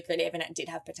was lucrative and it did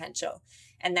have potential.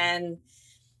 And then,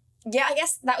 yeah, I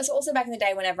guess that was also back in the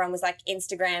day when everyone was like,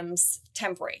 Instagram's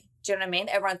temporary. Do you know what I mean?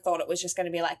 Everyone thought it was just going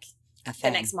to be like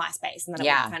the next MySpace, and then it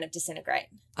would kind of disintegrate.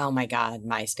 Oh my God,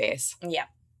 MySpace. Yeah.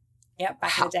 Yeah,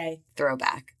 back in the day.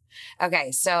 Throwback.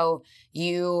 Okay, so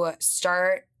you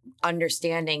start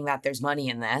understanding that there's money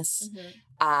in this.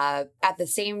 At the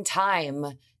same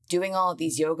time, doing all of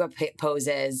these yoga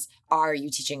poses, are you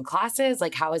teaching classes?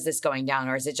 Like, how is this going down?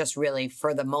 Or is it just really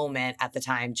for the moment at the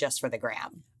time, just for the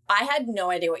gram? I had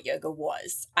no idea what yoga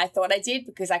was. I thought I did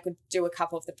because I could do a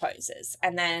couple of the poses.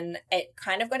 And then it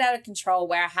kind of got out of control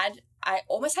where I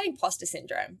almost had imposter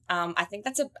syndrome. I think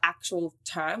that's an actual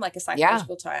term, like a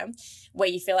psychological term, where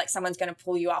you feel like someone's going to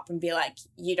pull you up and be like,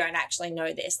 you don't actually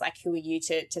know this. Like, who are you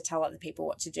to tell other people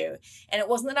what to do? And it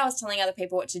wasn't that I was telling other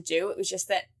people what to do. It was just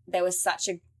that there was such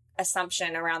a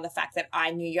assumption around the fact that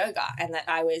I knew yoga, and that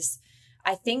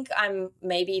I think I'm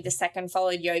maybe the second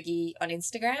followed yogi on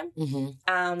Instagram.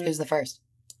 Who's the first?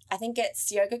 I think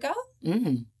it's Yoga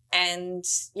Girl. And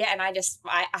yeah, and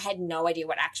I had no idea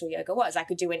what actual yoga was. I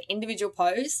could do an individual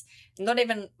pose, not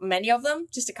even many of them,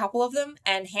 just a couple of them,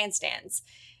 and handstands.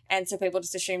 And so people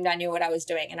just assumed I knew what I was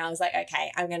doing. And I was like,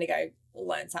 okay, I'm going to go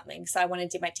learn something. So I went and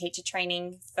did my teacher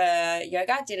training for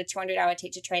yoga. Did a 200-hour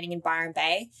teacher training in Byron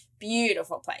Bay.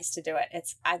 Beautiful place to do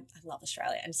it. I love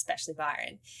Australia, and especially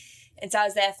Byron. And so I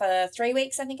was there for 3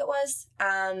 weeks, I think it was,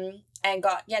 and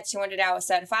got 200-hour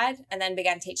certified, and then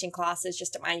began teaching classes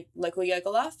just at my local yoga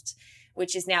loft,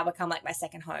 which has now become like my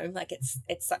second home. Like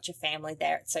it's such a family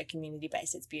there. It's so community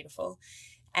based. It's beautiful.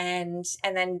 And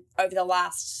then over the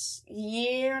last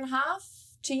year and a half,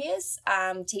 2 years,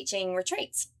 teaching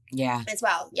retreats. Yeah. As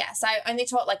well. Yeah. So I only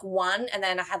taught like one, and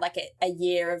then I had like a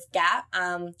year of gap.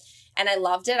 And I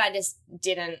loved it.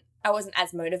 I wasn't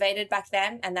as motivated back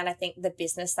then. And then I think the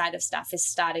business side of stuff is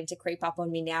starting to creep up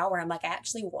on me now, where I'm like, I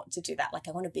actually want to do that. Like,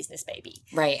 I want a business baby.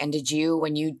 Right. And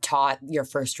when you taught your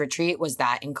first retreat, was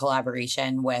that in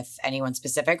collaboration with anyone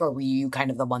specific, or were you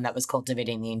kind of the one that was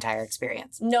cultivating the entire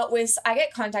experience? No, I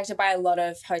get contacted by a lot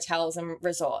of hotels and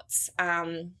resorts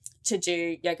to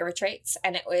do yoga retreats.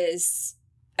 And it was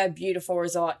a beautiful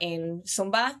resort in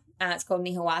Sumba. It's called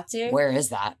Nihiwatu. Where is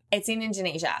that? It's in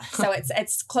Indonesia. So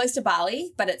it's close to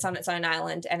Bali, but it's on its own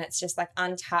island, and it's just like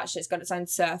untouched. It's got its own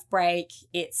surf break.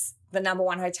 It's the number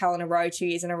one hotel in a row, 2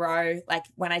 years in a row. Like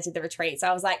when I did the retreats,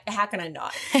 I was like, how can I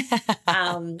not?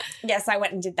 Yes, I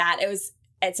went and did that.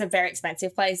 It's a very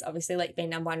expensive place, obviously, like being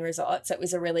number one resort. So it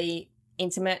was a really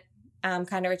intimate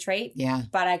kind of retreat. Yeah.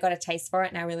 But I got a taste for it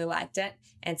and I really liked it.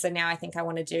 And so now I think I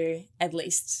want to do at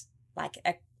least like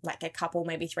a couple,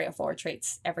 maybe 3 or 4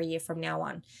 retreats every year from now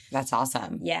on. That's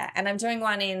awesome. Yeah. And I'm doing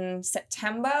one in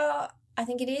September, I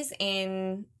think it is,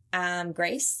 in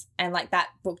Greece. And like that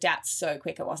booked out so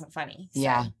quick it wasn't funny. So.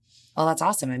 Yeah. Well, that's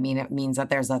awesome. I mean, it means that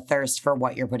there's a thirst for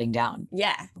what you're putting down.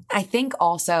 Yeah. I think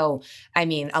also, I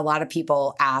mean, a lot of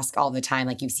people ask all the time,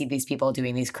 like you see these people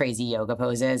doing these crazy yoga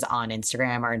poses on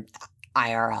Instagram or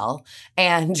IRL.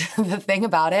 And the thing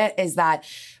about it is that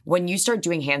when you start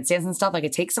doing handstands and stuff, like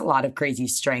it takes a lot of crazy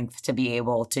strength to be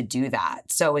able to do that.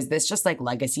 So is this just like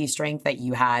legacy strength that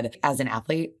you had as an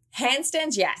athlete?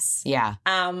 Handstands, yes. Yeah.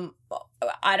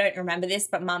 I don't remember this,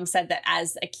 but mum said that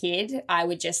as a kid, I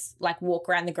would just like walk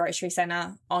around the grocery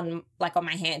center on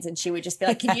my hands, and she would just be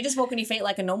like, can you just walk on your feet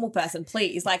like a normal person,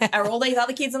 please? Like, are all these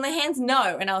other kids on their hands?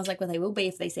 No. And I was like, well, they will be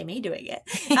if they see me doing it.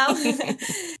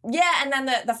 Yeah. And then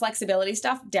the flexibility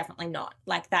stuff, definitely not.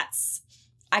 Like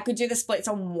I could do the splits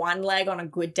on one leg on a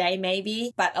good day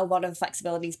maybe, but a lot of the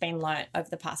flexibility's been learnt over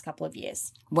the past couple of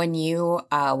years. When you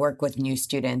work with new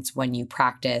students, when you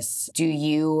practice, do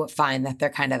you find that they're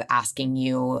kind of asking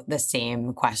you the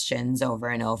same questions over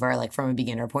and over, like from a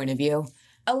beginner point of view?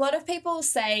 A lot of people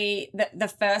say that the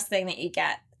first thing that you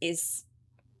get is,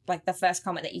 like the first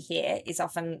comment that you hear is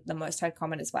often the most heard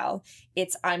comment as well.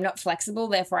 It's, I'm not flexible,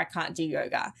 therefore I can't do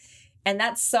yoga. And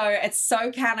it's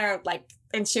so counter like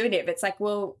intuitive. It's like,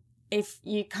 well, if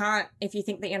you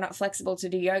think that you're not flexible to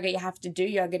do yoga, you have to do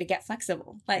yoga to get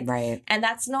flexible. Like, right. And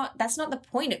that's not the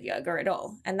point of yoga at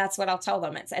all. And that's what I'll tell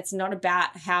them. It's not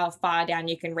about how far down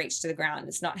you can reach to the ground.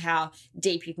 It's not how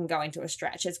deep you can go into a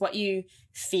stretch. It's what you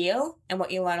feel and what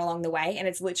you learn along the way. And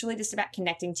it's literally just about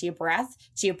connecting to your breath,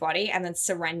 to your body, and then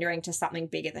surrendering to something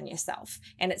bigger than yourself.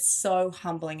 And it's so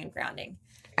humbling and grounding.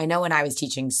 I know when I was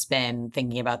teaching spin,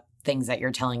 thinking about things that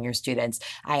you're telling your students,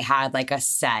 I had like a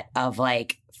set of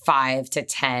like 5 to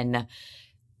 10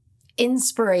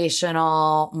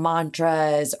 inspirational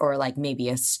mantras or like maybe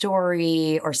a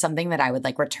story or something that I would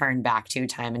like return back to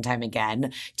time and time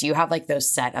again? Do you have like those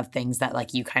set of things that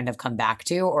like you kind of come back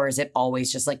to, or is it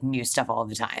always just like new stuff all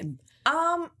the time?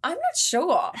 I'm not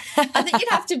sure. I think you'd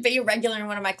have to be a regular in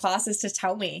one of my classes to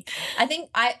tell me. I think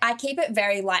I keep it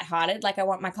very lighthearted. Like I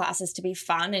want my classes to be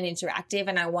fun and interactive,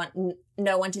 and I want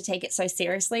no one to take it so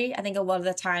seriously. I think a lot of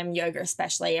the time, yoga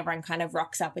especially, everyone kind of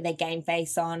rocks up with their game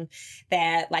face on.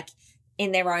 They're like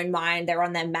in their own mind, they're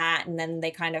on their mat, and then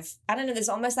they kind of, I don't know, there's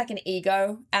almost like an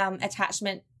ego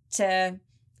attachment to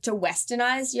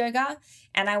westernized yoga,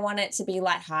 and I want it to be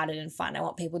lighthearted and fun. I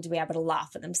want people to be able to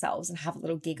laugh at themselves and have a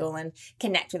little giggle and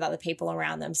connect with other people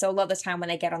around them. So a lot of the time when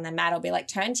they get on their mat, I'll be like,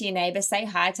 turn to your neighbor, say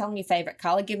hi, tell them your favorite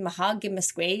color, give them a hug, give them a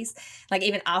squeeze. Like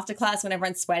even after class when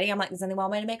everyone's sweating, I'm like, there's only one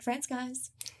way to make friends,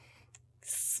 guys.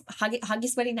 Hug your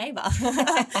sweaty neighbor.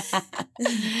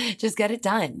 Just get it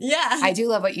done. Yeah. I do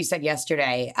love what you said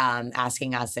yesterday,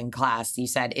 asking us in class. You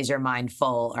said, is your mind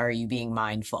full or are you being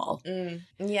mindful?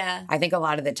 Yeah. I think a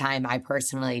lot of the time I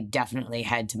personally definitely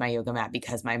head to my yoga mat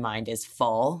because my mind is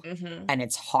full and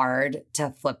it's hard to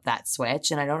flip that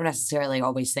switch. And I don't necessarily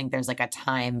always think there's like a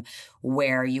time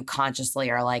where you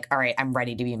consciously are like, all right, I'm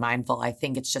ready to be mindful. I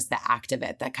think it's just the act of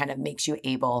it that kind of makes you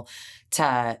able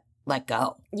to let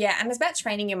go. Yeah. And it's about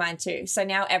training your mind too. So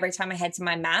now every time I head to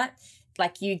my mat,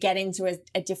 like you get into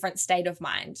a different state of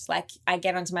mind. Like I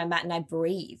get onto my mat and I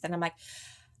breathe and I'm like,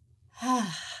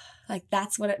 like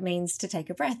that's what it means to take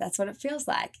a breath. That's what it feels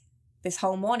like. This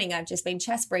whole morning I've just been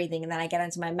chest breathing, and then I get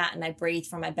onto my mat and I breathe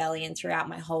from my belly and throughout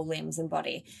my whole limbs and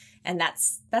body. And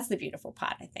that's the beautiful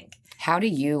part, I think. How do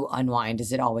you unwind?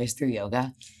 Is it always through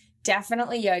yoga?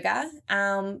 Definitely yoga,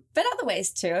 but other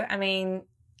ways too. I mean,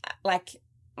 like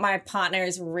my partner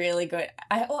is really good.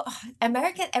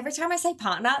 American, every time I say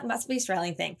partner, it must be an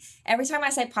Australian thing. Every time I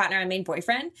say partner, I mean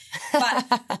boyfriend.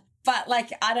 But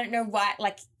like, I don't know why,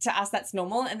 like to us, that's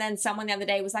normal. And then someone the other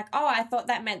day was like, oh, I thought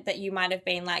that meant that you might have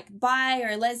been like bi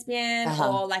or lesbian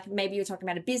or like maybe you were talking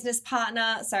about a business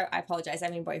partner. So I apologize. I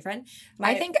mean boyfriend.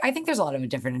 I think there's a lot of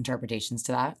different interpretations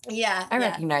to that. Yeah. I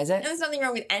recognize it. There's nothing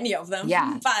wrong with any of them.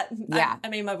 Yeah. But yeah. I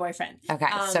mean my boyfriend. Okay.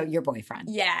 So your boyfriend.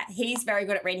 Yeah. He's very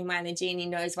good at reading my energy, and he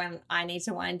knows when I need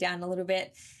to wind down a little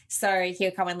bit. So he'll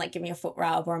come and like give me a foot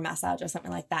rub or a massage or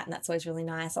something like that. And that's always really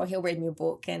nice. Or he'll read me a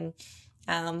book, and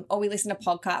or we listen to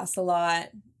podcasts a lot,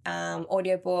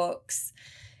 audiobooks,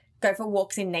 go for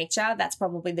walks in nature. That's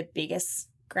probably the biggest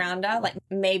grounder, like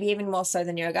maybe even more so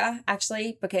than yoga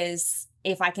actually, because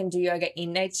if I can do yoga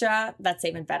in nature, that's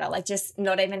even better. Like just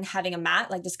not even having a mat,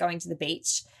 like just going to the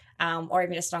beach or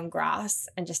even just on grass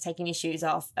and just taking your shoes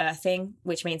off, earthing,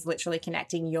 which means literally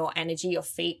connecting your energy, your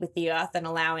feet with the earth and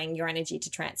allowing your energy to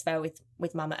transfer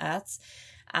with Mama Earth's.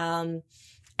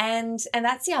 And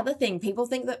that's the other thing. People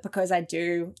think that because I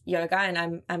do yoga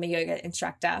and I'm a yoga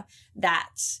instructor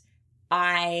that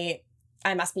I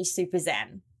must be super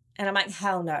zen. And I'm like,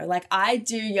 hell no. Like I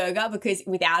do yoga because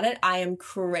without it, I am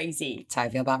crazy. That's how I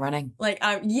feel about running. Like,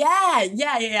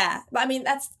 yeah. But I mean,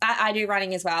 I do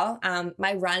running as well.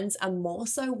 My runs are more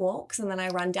so walks, and then I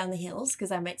run down the hills because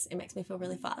it makes me feel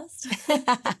really fast.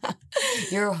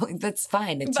 That's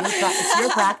fine. It's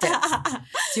your practice.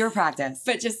 It's your practice.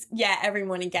 But just, yeah, every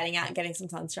morning getting out and getting some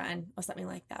sunshine or something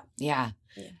like that. Yeah.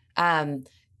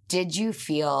 Did you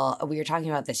feel, we were talking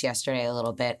about this yesterday a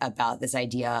little bit about this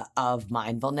idea of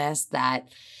mindfulness, that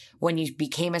when you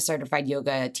became a certified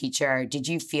yoga teacher, did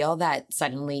you feel that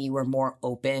suddenly you were more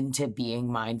open to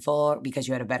being mindful because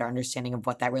you had a better understanding of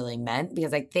what that really meant?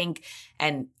 Because I think,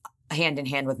 and hand in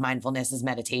hand with mindfulness is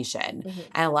meditation.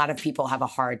 And a lot of people have a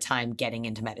hard time getting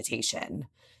into meditation.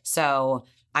 So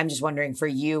I'm just wondering for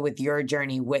you with your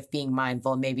journey with being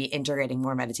mindful, maybe integrating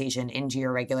more meditation into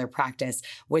your regular practice,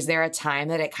 was there a time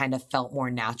that it kind of felt more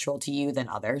natural to you than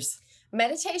others?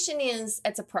 Meditation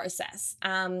it's a process.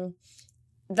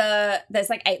 There's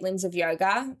like 8 limbs of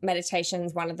yoga. Meditation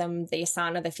is one of them. The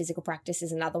asana, the physical practice,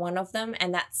 is another one of them.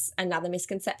 And that's another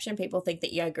misconception. People think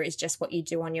that yoga is just what you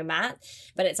do on your mat,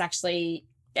 but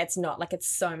it's not. Like it's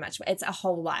so much. It's a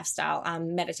whole lifestyle.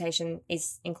 Meditation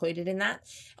is included in that.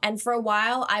 And for a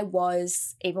while I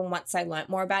was, even once I learnt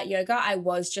more about yoga, I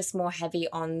was just more heavy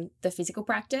on the physical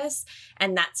practice.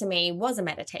 And that to me was a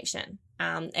meditation.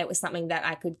 It was something that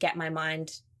I could get my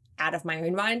mind out of my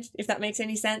own mind, if that makes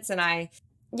any sense. And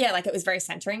it was very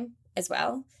centering as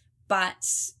well. But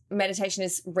meditation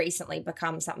has recently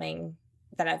become something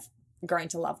that I've grown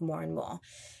to love more and more.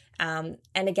 And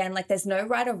again, like there's no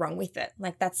right or wrong with it.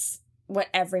 Like that's what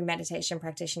every meditation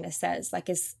practitioner says. Like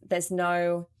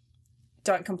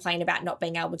don't complain about not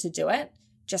being able to do it.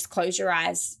 Just close your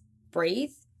eyes,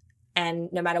 breathe,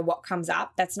 And no matter what comes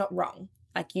up, that's not wrong.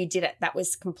 Like, you did it. That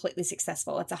was completely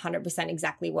successful. It's 100%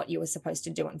 exactly what you were supposed to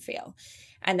do and feel.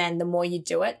 And then the more you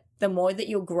do it, the more that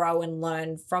you'll grow and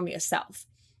learn from yourself.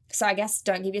 So I guess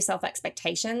don't give yourself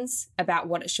expectations about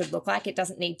what it should look like. It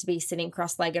doesn't need to be sitting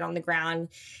cross-legged on the ground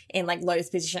in like lotus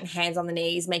position, hands on the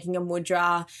knees, making a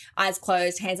mudra, eyes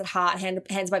closed, hands at heart,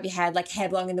 hands above your head, like hair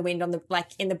blowing in the wind on the,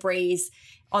 like in the breeze,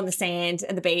 on the sand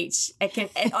and the beach.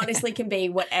 It honestly can be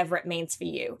whatever it means for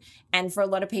you. And for a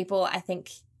lot of people, I think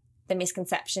the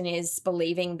misconception is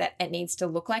believing that it needs to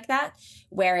look like that.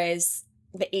 Whereas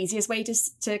the easiest way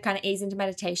to kind of ease into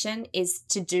meditation is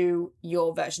to do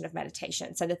your version of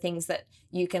meditation. So the things that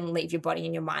you can leave your body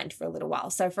and your mind for a little while.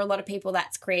 So for a lot of people,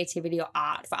 that's creativity or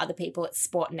art. For other people, it's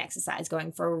sport and exercise,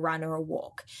 going for a run or a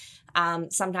walk.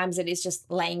 Sometimes it is just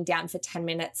laying down for 10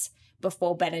 minutes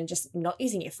before bed and just not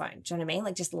using your phone. Do you know what I mean?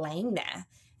 Like just laying there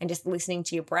and just listening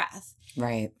to your breath.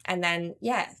 Right. And then,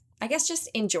 yeah, I guess just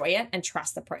enjoy it and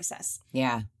trust the process.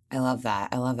 Yeah. I love that.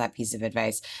 I love that piece of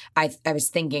advice. I was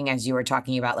thinking as you were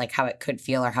talking about like how it could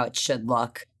feel or how it should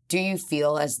look. Do you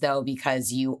feel as though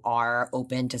because you are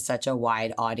open to such a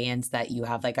wide audience that you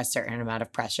have like a certain amount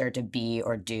of pressure to be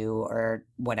or do or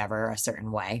whatever a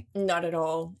certain way? Not at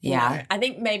all. Yeah. No. I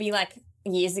think maybe like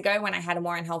years ago when I had a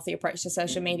more unhealthy approach to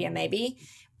social media, maybe.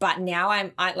 But now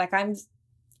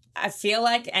I feel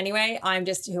like anyway, I'm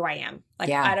just who I am. Like,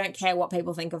 yeah. I don't care what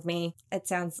people think of me. It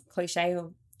sounds cliche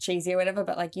or cheesy or whatever,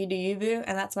 but like you do you, boo,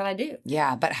 and that's what I do.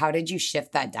 Yeah, but how did you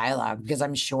shift that dialogue? Because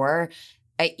I'm sure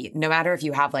no matter if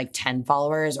you have like 10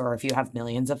 followers or if you have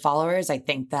millions of followers, I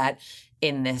think that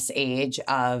in this age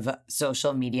of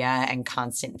social media and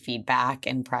constant feedback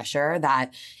and pressure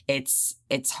that it's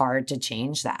hard to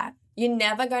change that. You're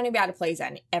never going to be able to please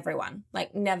everyone,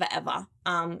 like never, ever.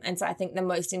 And so I think the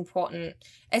most important,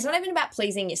 it's not even about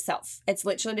pleasing yourself. It's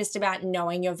literally just about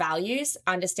knowing your values,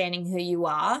 understanding who you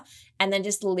are, and then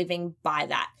just living by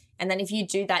that. And then if you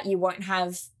do that, you won't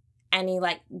have any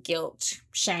like guilt,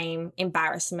 shame,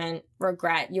 embarrassment,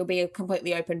 regret. You'll be a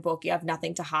completely open book. You have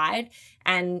nothing to hide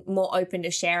and more open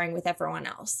to sharing with everyone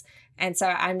else. And so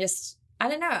I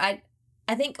don't know.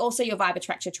 I think also your vibe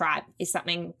attracts your tribe is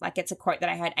something like, it's a quote that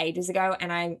I heard ages ago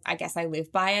and I guess I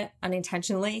live by it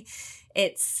unintentionally.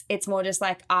 It's more just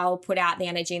like I'll put out the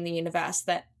energy in the universe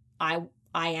that I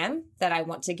am, that I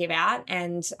want to give out,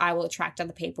 and I will attract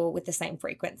other people with the same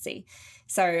frequency.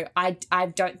 So I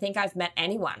don't think I've met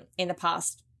anyone in the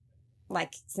past,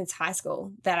 like since high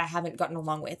school, that I haven't gotten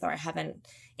along with or I haven't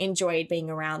enjoyed being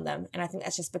around them. And I think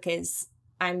that's just because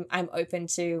I'm open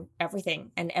to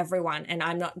everything and everyone, and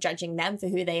I'm not judging them for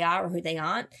who they are or who they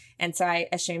aren't. And so I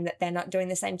assume that they're not doing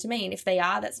the same to me. And if they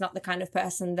are, that's not the kind of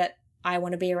person that I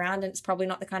want to be around, and it's probably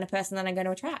not the kind of person that I'm going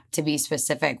to attract. To be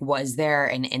specific, was there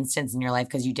an instance in your life,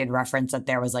 because you did reference that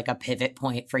there was like a pivot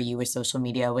point for you with social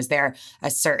media, was there a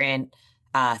certain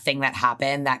thing that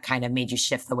happened that kind of made you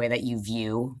shift the way that you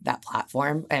view that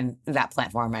platform? And that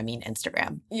platform, I mean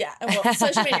Instagram. Yeah, well,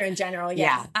 social media in general,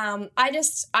 yeah.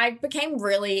 I became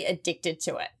really addicted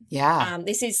to it. Yeah.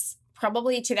 This is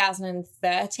probably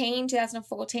 2013,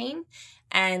 2014.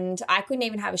 And I couldn't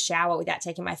even have a shower without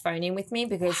taking my phone in with me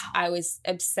because I was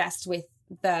obsessed with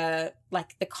the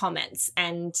comments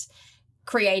and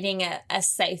creating a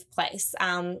safe place.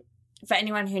 For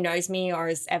anyone who knows me or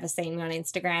has ever seen me on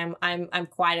Instagram, I'm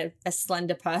quite a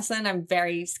slender person. I'm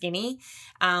very skinny.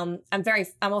 I'm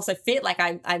also fit. Like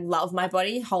I love my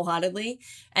body wholeheartedly,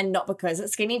 and not because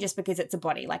it's skinny, just because it's a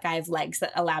body. Like I have legs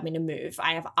that allow me to move.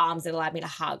 I have arms that allow me to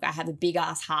hug. I have a big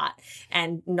ass heart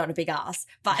and not a big ass,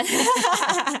 but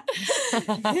I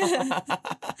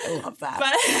love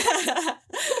that.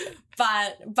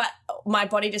 But my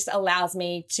body just allows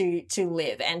me to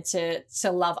live and to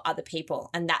love other people,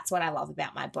 and that's what I love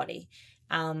about my body.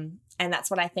 And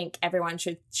that's what I think everyone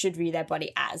should view their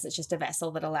body as. It's just a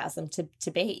vessel that allows them to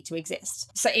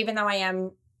exist. So even though I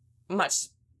am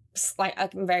I'm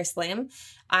very slim,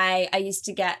 I used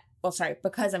to get,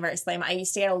 because I'm very slim, I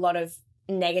used to get a lot of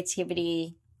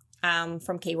negativity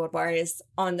from keyboard warriors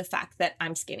on the fact that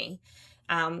I'm skinny.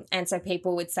 And so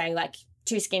people would say like,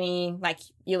 too skinny, like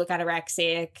you look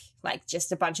anorexic, like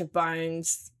just a bunch of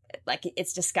bones, like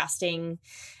it's disgusting,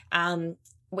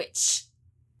 which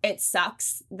it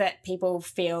sucks that people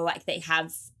feel like they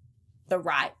have the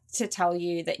right to tell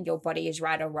you that your body is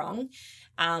right or wrong,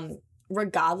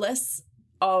 regardless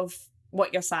of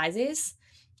what your size is.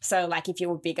 So like if you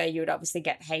were bigger, you would obviously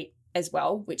get hate as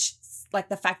well, which like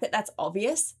the fact that that's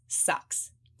obvious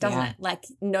sucks, doesn't it? Like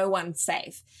no one's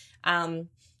safe.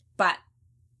 But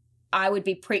I would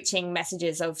be preaching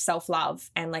messages of self-love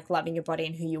and like loving your body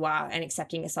and who you are and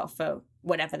accepting yourself for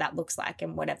whatever that looks like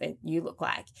and whatever you look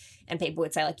like. And people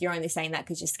would say, like, you're only saying that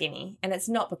because you're skinny. And it's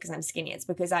not because I'm skinny. It's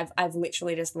because I've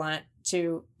literally just learnt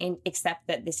to accept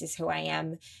that this is who I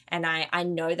am. And I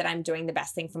know that I'm doing the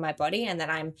best thing for my body and that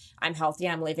I'm healthy.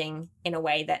 I'm living in a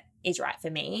way that is right for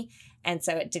me. And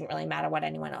so it didn't really matter what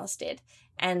anyone else did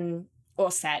or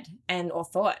said or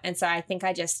thought. And so I think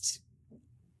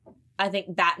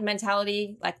that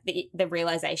mentality, like the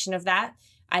realization of that,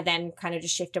 I then kind of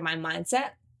just shifted my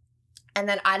mindset. And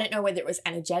then I don't know whether it was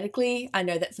energetically. I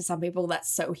know that for some people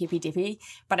that's so hippy dippy,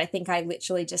 but I think I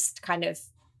literally just kind of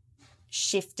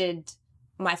shifted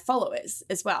my followers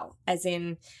as well. As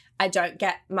in, I don't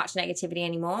get much negativity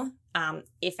anymore,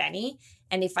 if any.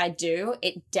 And if I do,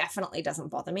 it definitely doesn't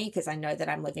bother me because I know that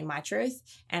I'm living my truth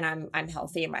and I'm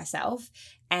healthy in myself.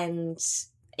 And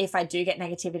if I do get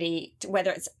negativity,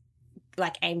 whether it's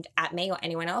like aimed at me or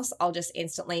anyone else, I'll just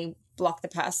instantly block the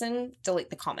person, delete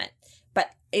the comment.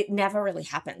 But it never really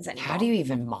happens anymore. How do you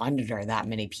even monitor that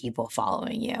many people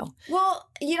following you? Well,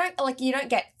 you don't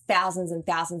get thousands and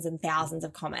thousands and thousands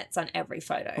of comments on every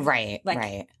photo. Right.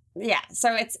 Yeah.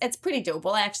 So it's pretty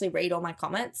doable. I actually read all my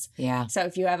comments. Yeah. So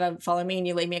if you ever follow me and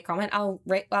you leave me a comment, I'll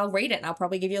read it and I'll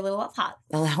probably give you a little love heart.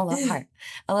 A little love heart.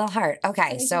 A little heart.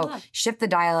 Okay. So shift the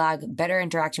dialogue, better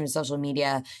interaction with social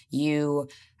media. You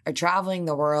are traveling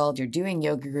the world. You're doing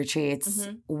yoga retreats.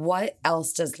 Mm-hmm. What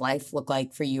else does life look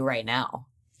like for you right now?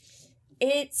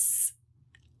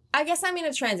 I guess I'm in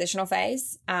a transitional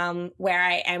phase where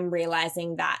I am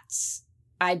realizing that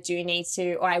I do need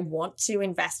to, or I want to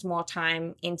invest more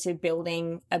time into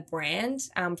building a brand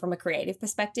from a creative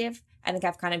perspective. I think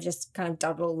I've kind of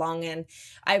dawdled along, and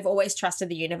I've always trusted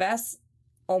the universe,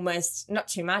 almost not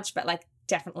too much, but like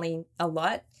definitely a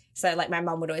lot. So like my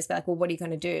mom would always be like, well, what are you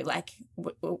going to do? Like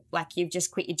you've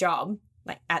just quit your job,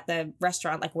 like at the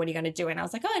restaurant, like, what are you going to do? And I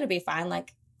was like, oh, it'll be fine.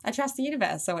 Like, I trust the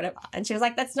universe or whatever. And she was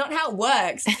like, that's not how it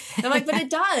works. And I'm like, but it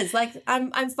does. Like,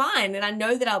 I'm fine. And I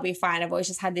know that I'll be fine. I've always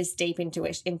just had this deep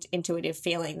intuitive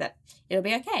feeling that it'll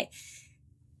be okay.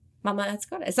 Mama, that's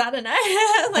got it. So I don't know.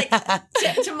 Like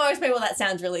to most people, that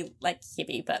sounds really like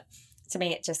hippie, but to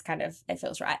me, it just kind of, it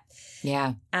feels right.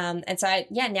 Yeah. And so,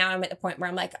 now I'm at the point where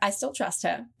I'm like, I still trust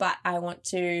her, but I want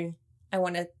to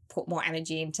put more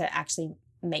energy into actually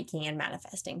making and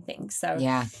manifesting things. So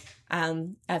yeah.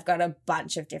 I've got a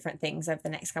bunch of different things over the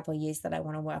next couple of years that I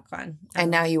want to work on. And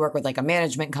now you work with like a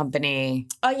management company.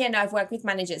 Oh yeah, no, I've worked with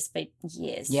managers for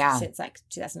years. Yeah. Since like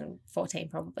 2014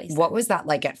 probably. So. What was that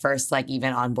like at first, like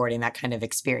even onboarding that kind of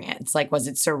experience? Like, was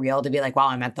it surreal to be like, wow,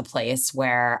 I'm at the place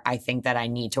where I think that I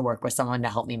need to work with someone to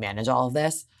help me manage all of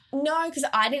this? No, because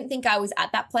I didn't think I was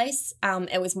at that place.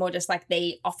 It was more just like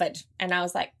they offered and I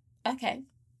was like, okay.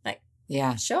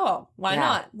 Yeah. Sure. Why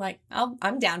not? Like,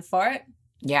 I'm down for it.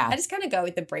 Yeah. I just kind of go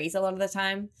with the breeze a lot of the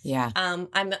time. Yeah. I'm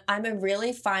a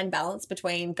really fine balance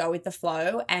between go with the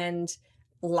flow and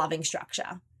loving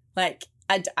structure. Like,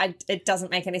 it doesn't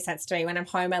make any sense to me. When I'm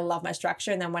home, I love my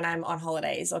structure. And then when I'm on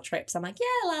holidays or trips, I'm like,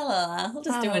 yeah, la, la, la. I'll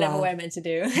just do whatever we're meant to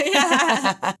do.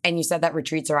 And you said that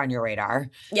retreats are on your radar.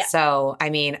 Yeah. So, I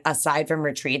mean, aside from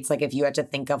retreats, like if you had to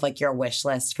think of like your wish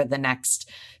list for the next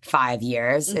 5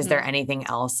 years, is there anything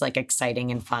else like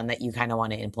exciting and fun that you kind of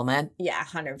want to implement? Yeah,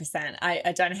 100%.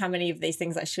 I don't know how many of these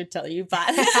things I should tell you,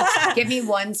 but. Give me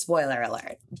one spoiler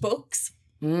alert. Books.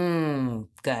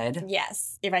 Good.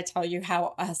 Yes. If I tell you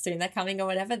how soon they're coming or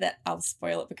whatever, that I'll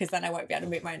spoil it because then I won't be able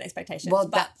to meet my own expectations. Well,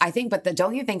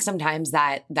 don't you think sometimes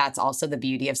that's also the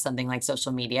beauty of something like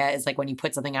social media is like when you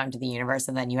put something out into the universe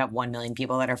and then you have 1 million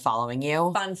people that are following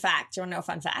you? Fun fact. Do you want to know a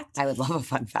fun fact? I would love a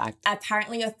fun fact.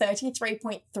 Apparently you're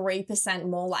 33.3%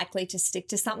 more likely to stick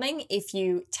to something if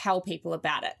you tell people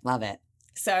about it. Love it.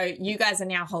 So you guys are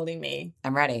now holding me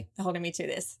to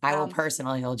this. I will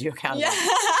personally hold you accountable.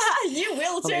 Yeah, you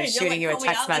will too. I'll be shooting you a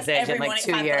text message in like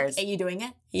 2 years. Are you doing it?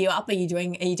 Are you up? Are you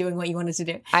doing what you wanted to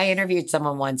do? I interviewed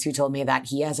someone once who told me that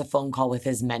he has a phone call with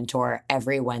his mentor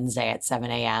every Wednesday at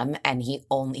 7 a.m. and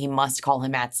he must call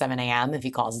him at 7 a.m. If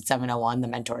he calls at 7:01, the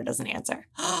mentor doesn't answer.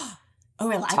 Oh,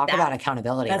 I like Talk that. about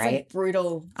accountability, That's right? Like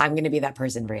brutal. I'm going to be that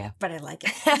person for you. But I like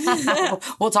it.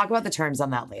 We'll talk about the terms on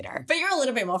that later. But you're a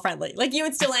little bit more friendly. Like you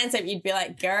would still answer, but you'd be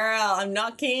like, girl, I'm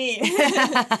not keen.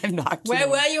 I'm not keen. Where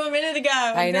were you a minute ago?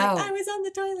 I know. Like, I was on the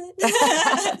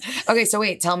toilet. Okay, so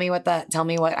wait, tell me what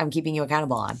I'm keeping you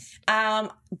accountable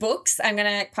on. Books. I'm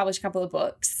going to publish a couple of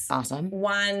books. Awesome.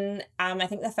 One, I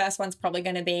think the first one's probably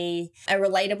going to be a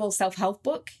relatable self-help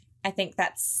book. I think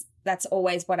that's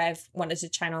always what I've wanted to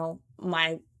channel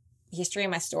my history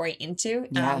and my story into.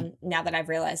 Yeah. Now that I've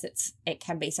realized it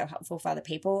can be so helpful for other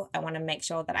people, I want to make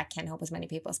sure that I can help as many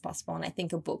people as possible. And I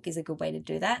think a book is a good way to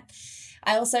do that.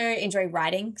 I also enjoy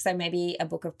writing. So maybe a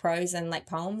book of prose and like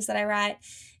poems that I write.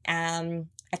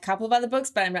 A couple of other books,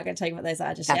 but I'm not going to tell you what those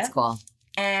are just yet. That's cool.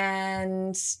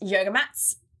 And yoga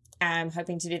mats. I'm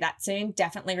hoping to do that soon.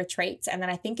 Definitely retreats. And then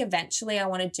I think eventually I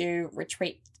want to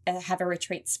have a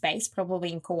retreat space,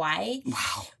 probably in Kauai.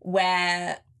 Wow.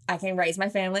 Where I can raise my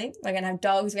family. We're going to have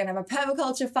dogs. We're going to have a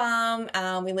permaculture farm.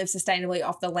 We live sustainably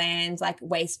off the land, like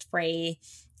waste free.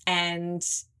 And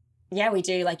yeah, we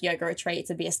do like yoga retreats.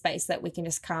 It'd be a space that we can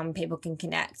just come, people can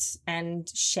connect and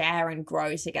share and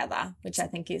grow together, which I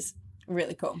think is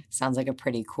really cool. Sounds like a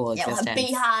pretty cool existence.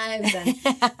 We'll have beehives.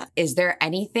 And Is there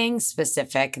anything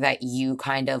specific that you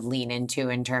kind of lean into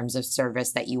in terms of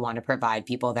service that you want to provide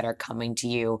people that are coming to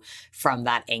you from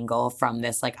that angle, from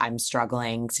this like I'm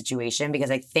struggling situation?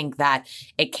 Because I think that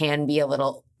it can be a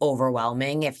little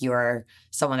overwhelming if you're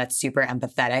someone that's super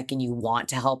empathetic and you want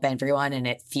to help everyone, and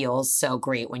it feels so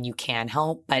great when you can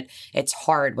help, but it's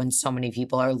hard when so many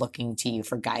people are looking to you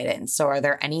for guidance. So are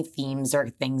there any themes or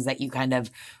things that you kind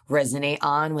of resonate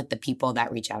on with the people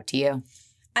that reach out to you?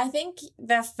 I think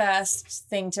the first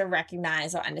thing to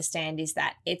recognize or understand is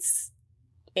that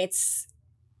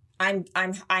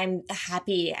I'm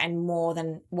happy and more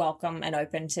than welcome and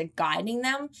open to guiding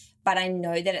them, but I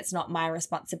know that it's not my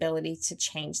responsibility to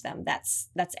change them. That's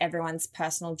everyone's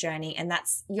personal journey, and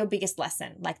that's your biggest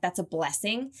lesson. Like that's a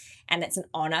blessing, and it's an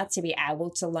honor to be able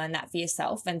to learn that for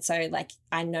yourself. And so like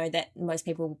I know that most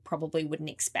people probably wouldn't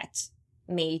expect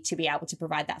me to be able to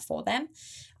provide that for them.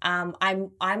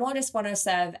 I more just want to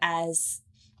serve as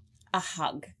a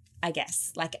hug, I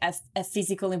guess, like a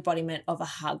physical embodiment of a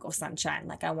hug or sunshine.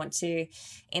 Like I want to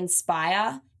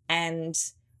inspire and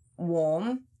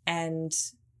warm and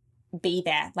be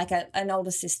there, like an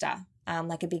older sister,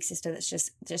 like a big sister that's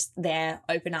just there,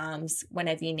 open arms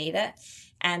whenever you need it,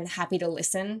 and happy to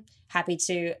listen, happy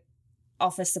to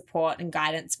offer support and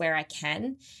guidance where I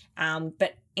can.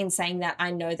 But in saying that,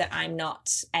 I know that I'm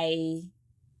not a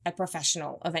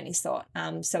professional of any sort.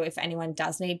 So if anyone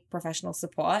does need professional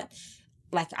support,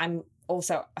 like I'm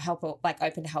also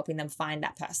open to helping them find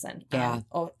that person,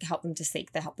 or help them to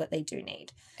seek the help that they do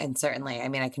need. And certainly, I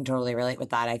mean, I can totally relate with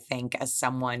that. I think as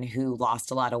someone who lost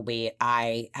a lot of weight,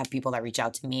 I have people that reach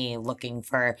out to me looking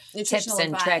for tips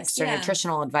and tricks or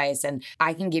nutritional advice. And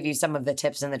I can give you some of the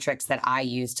tips and the tricks that I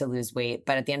use to lose weight.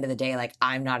 But at the end of the day, like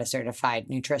I'm not a certified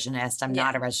nutritionist. I'm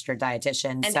not a registered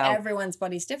dietitian. And everyone's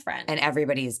body's different. And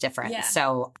everybody is different. Yeah.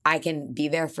 So I can be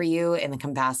there for you in the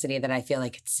capacity that I feel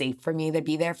like it's safe for me to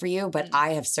be there for you. But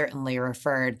I have certainly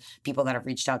referred people that have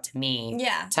reached out to me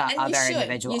to other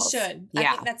individuals. You should.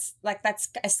 I think that's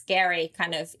a scary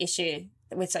kind of issue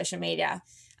with social media.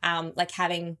 Like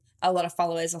having a lot of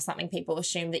followers or something, people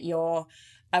assume that you're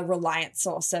a reliant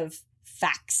source of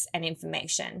facts and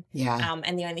information. Yeah.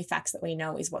 And the only facts that we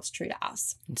know is what's true to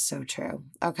us. It's so true.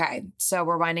 Okay. So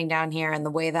we're winding down here. And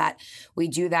the way that we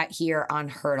do that here on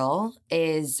Hurdle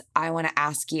is I want to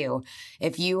ask you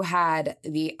if you had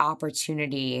the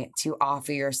opportunity to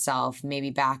offer yourself, maybe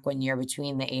back when you're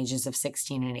between the ages of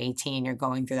 16 and 18, you're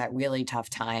going through that really tough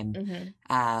time,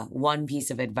 one piece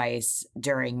of advice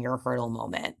during your Hurdle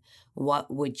moment,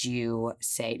 what would you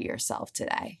say to yourself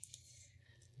today?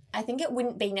 I think it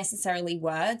wouldn't be necessarily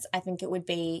words. I think it would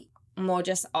be more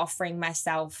just offering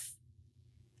myself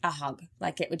a hug.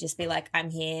 Like it would just be like, I'm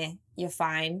here. You're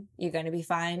fine. You're going to be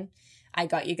fine. I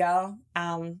got you, girl.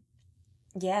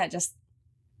 Just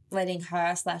letting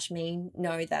her/me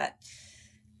know that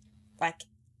like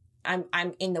I'm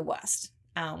in the worst.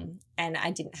 And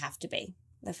I didn't have to be.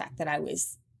 The fact that I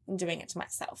was doing it to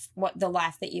myself. What the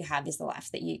life that you have is the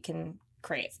life that you can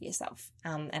create for yourself.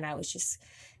 And I was just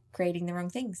creating the wrong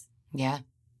things. Yeah.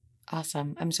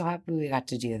 Awesome. I'm so happy we got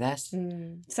to do this.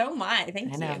 So am I. Thank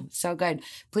you. I know. So good.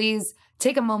 Please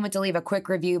take a moment to leave a quick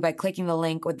review by clicking the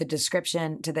link with the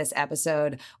description to this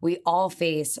episode. We all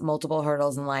face multiple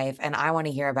hurdles in life, and I want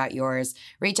to hear about yours.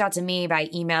 Reach out to me by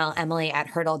email,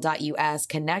 emily@hurdle.us.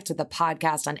 Connect with the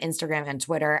podcast on Instagram and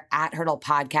Twitter @Hurdle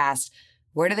Podcast.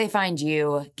 Where do they find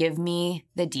you? Give me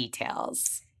the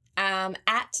details.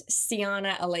 At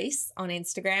Siana Elise on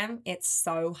Instagram. It's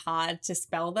so hard to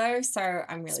spell though, so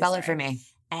I'm really Spell sorry. it for me.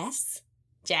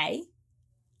 SJANAELISE.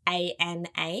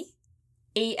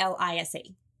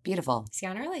 Beautiful.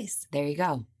 Siana Elise. There you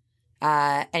go.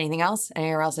 Anything else?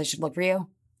 Anywhere else I should look for you?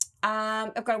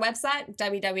 I've got a website,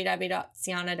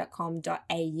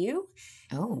 www.siana.com.au.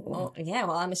 Oh. Yeah,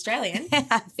 well, I'm Australian.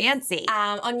 Fancy.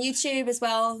 On YouTube as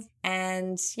well.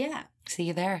 And yeah. See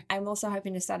you there. I'm also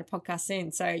hoping to start a podcast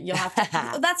soon. So you'll have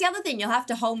to, that's the other thing. You'll have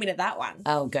to hold me to that one.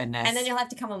 Oh, goodness. And then you'll have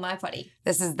to come on my potty.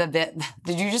 This is the bit.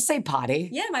 Did you just say potty?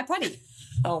 Yeah, my potty.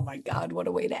 Oh my God, what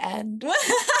a way to end.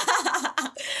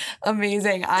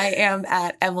 Amazing. I am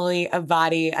at Emily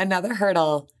Abbate. Another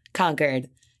hurdle conquered.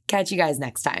 Catch you guys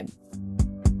next time.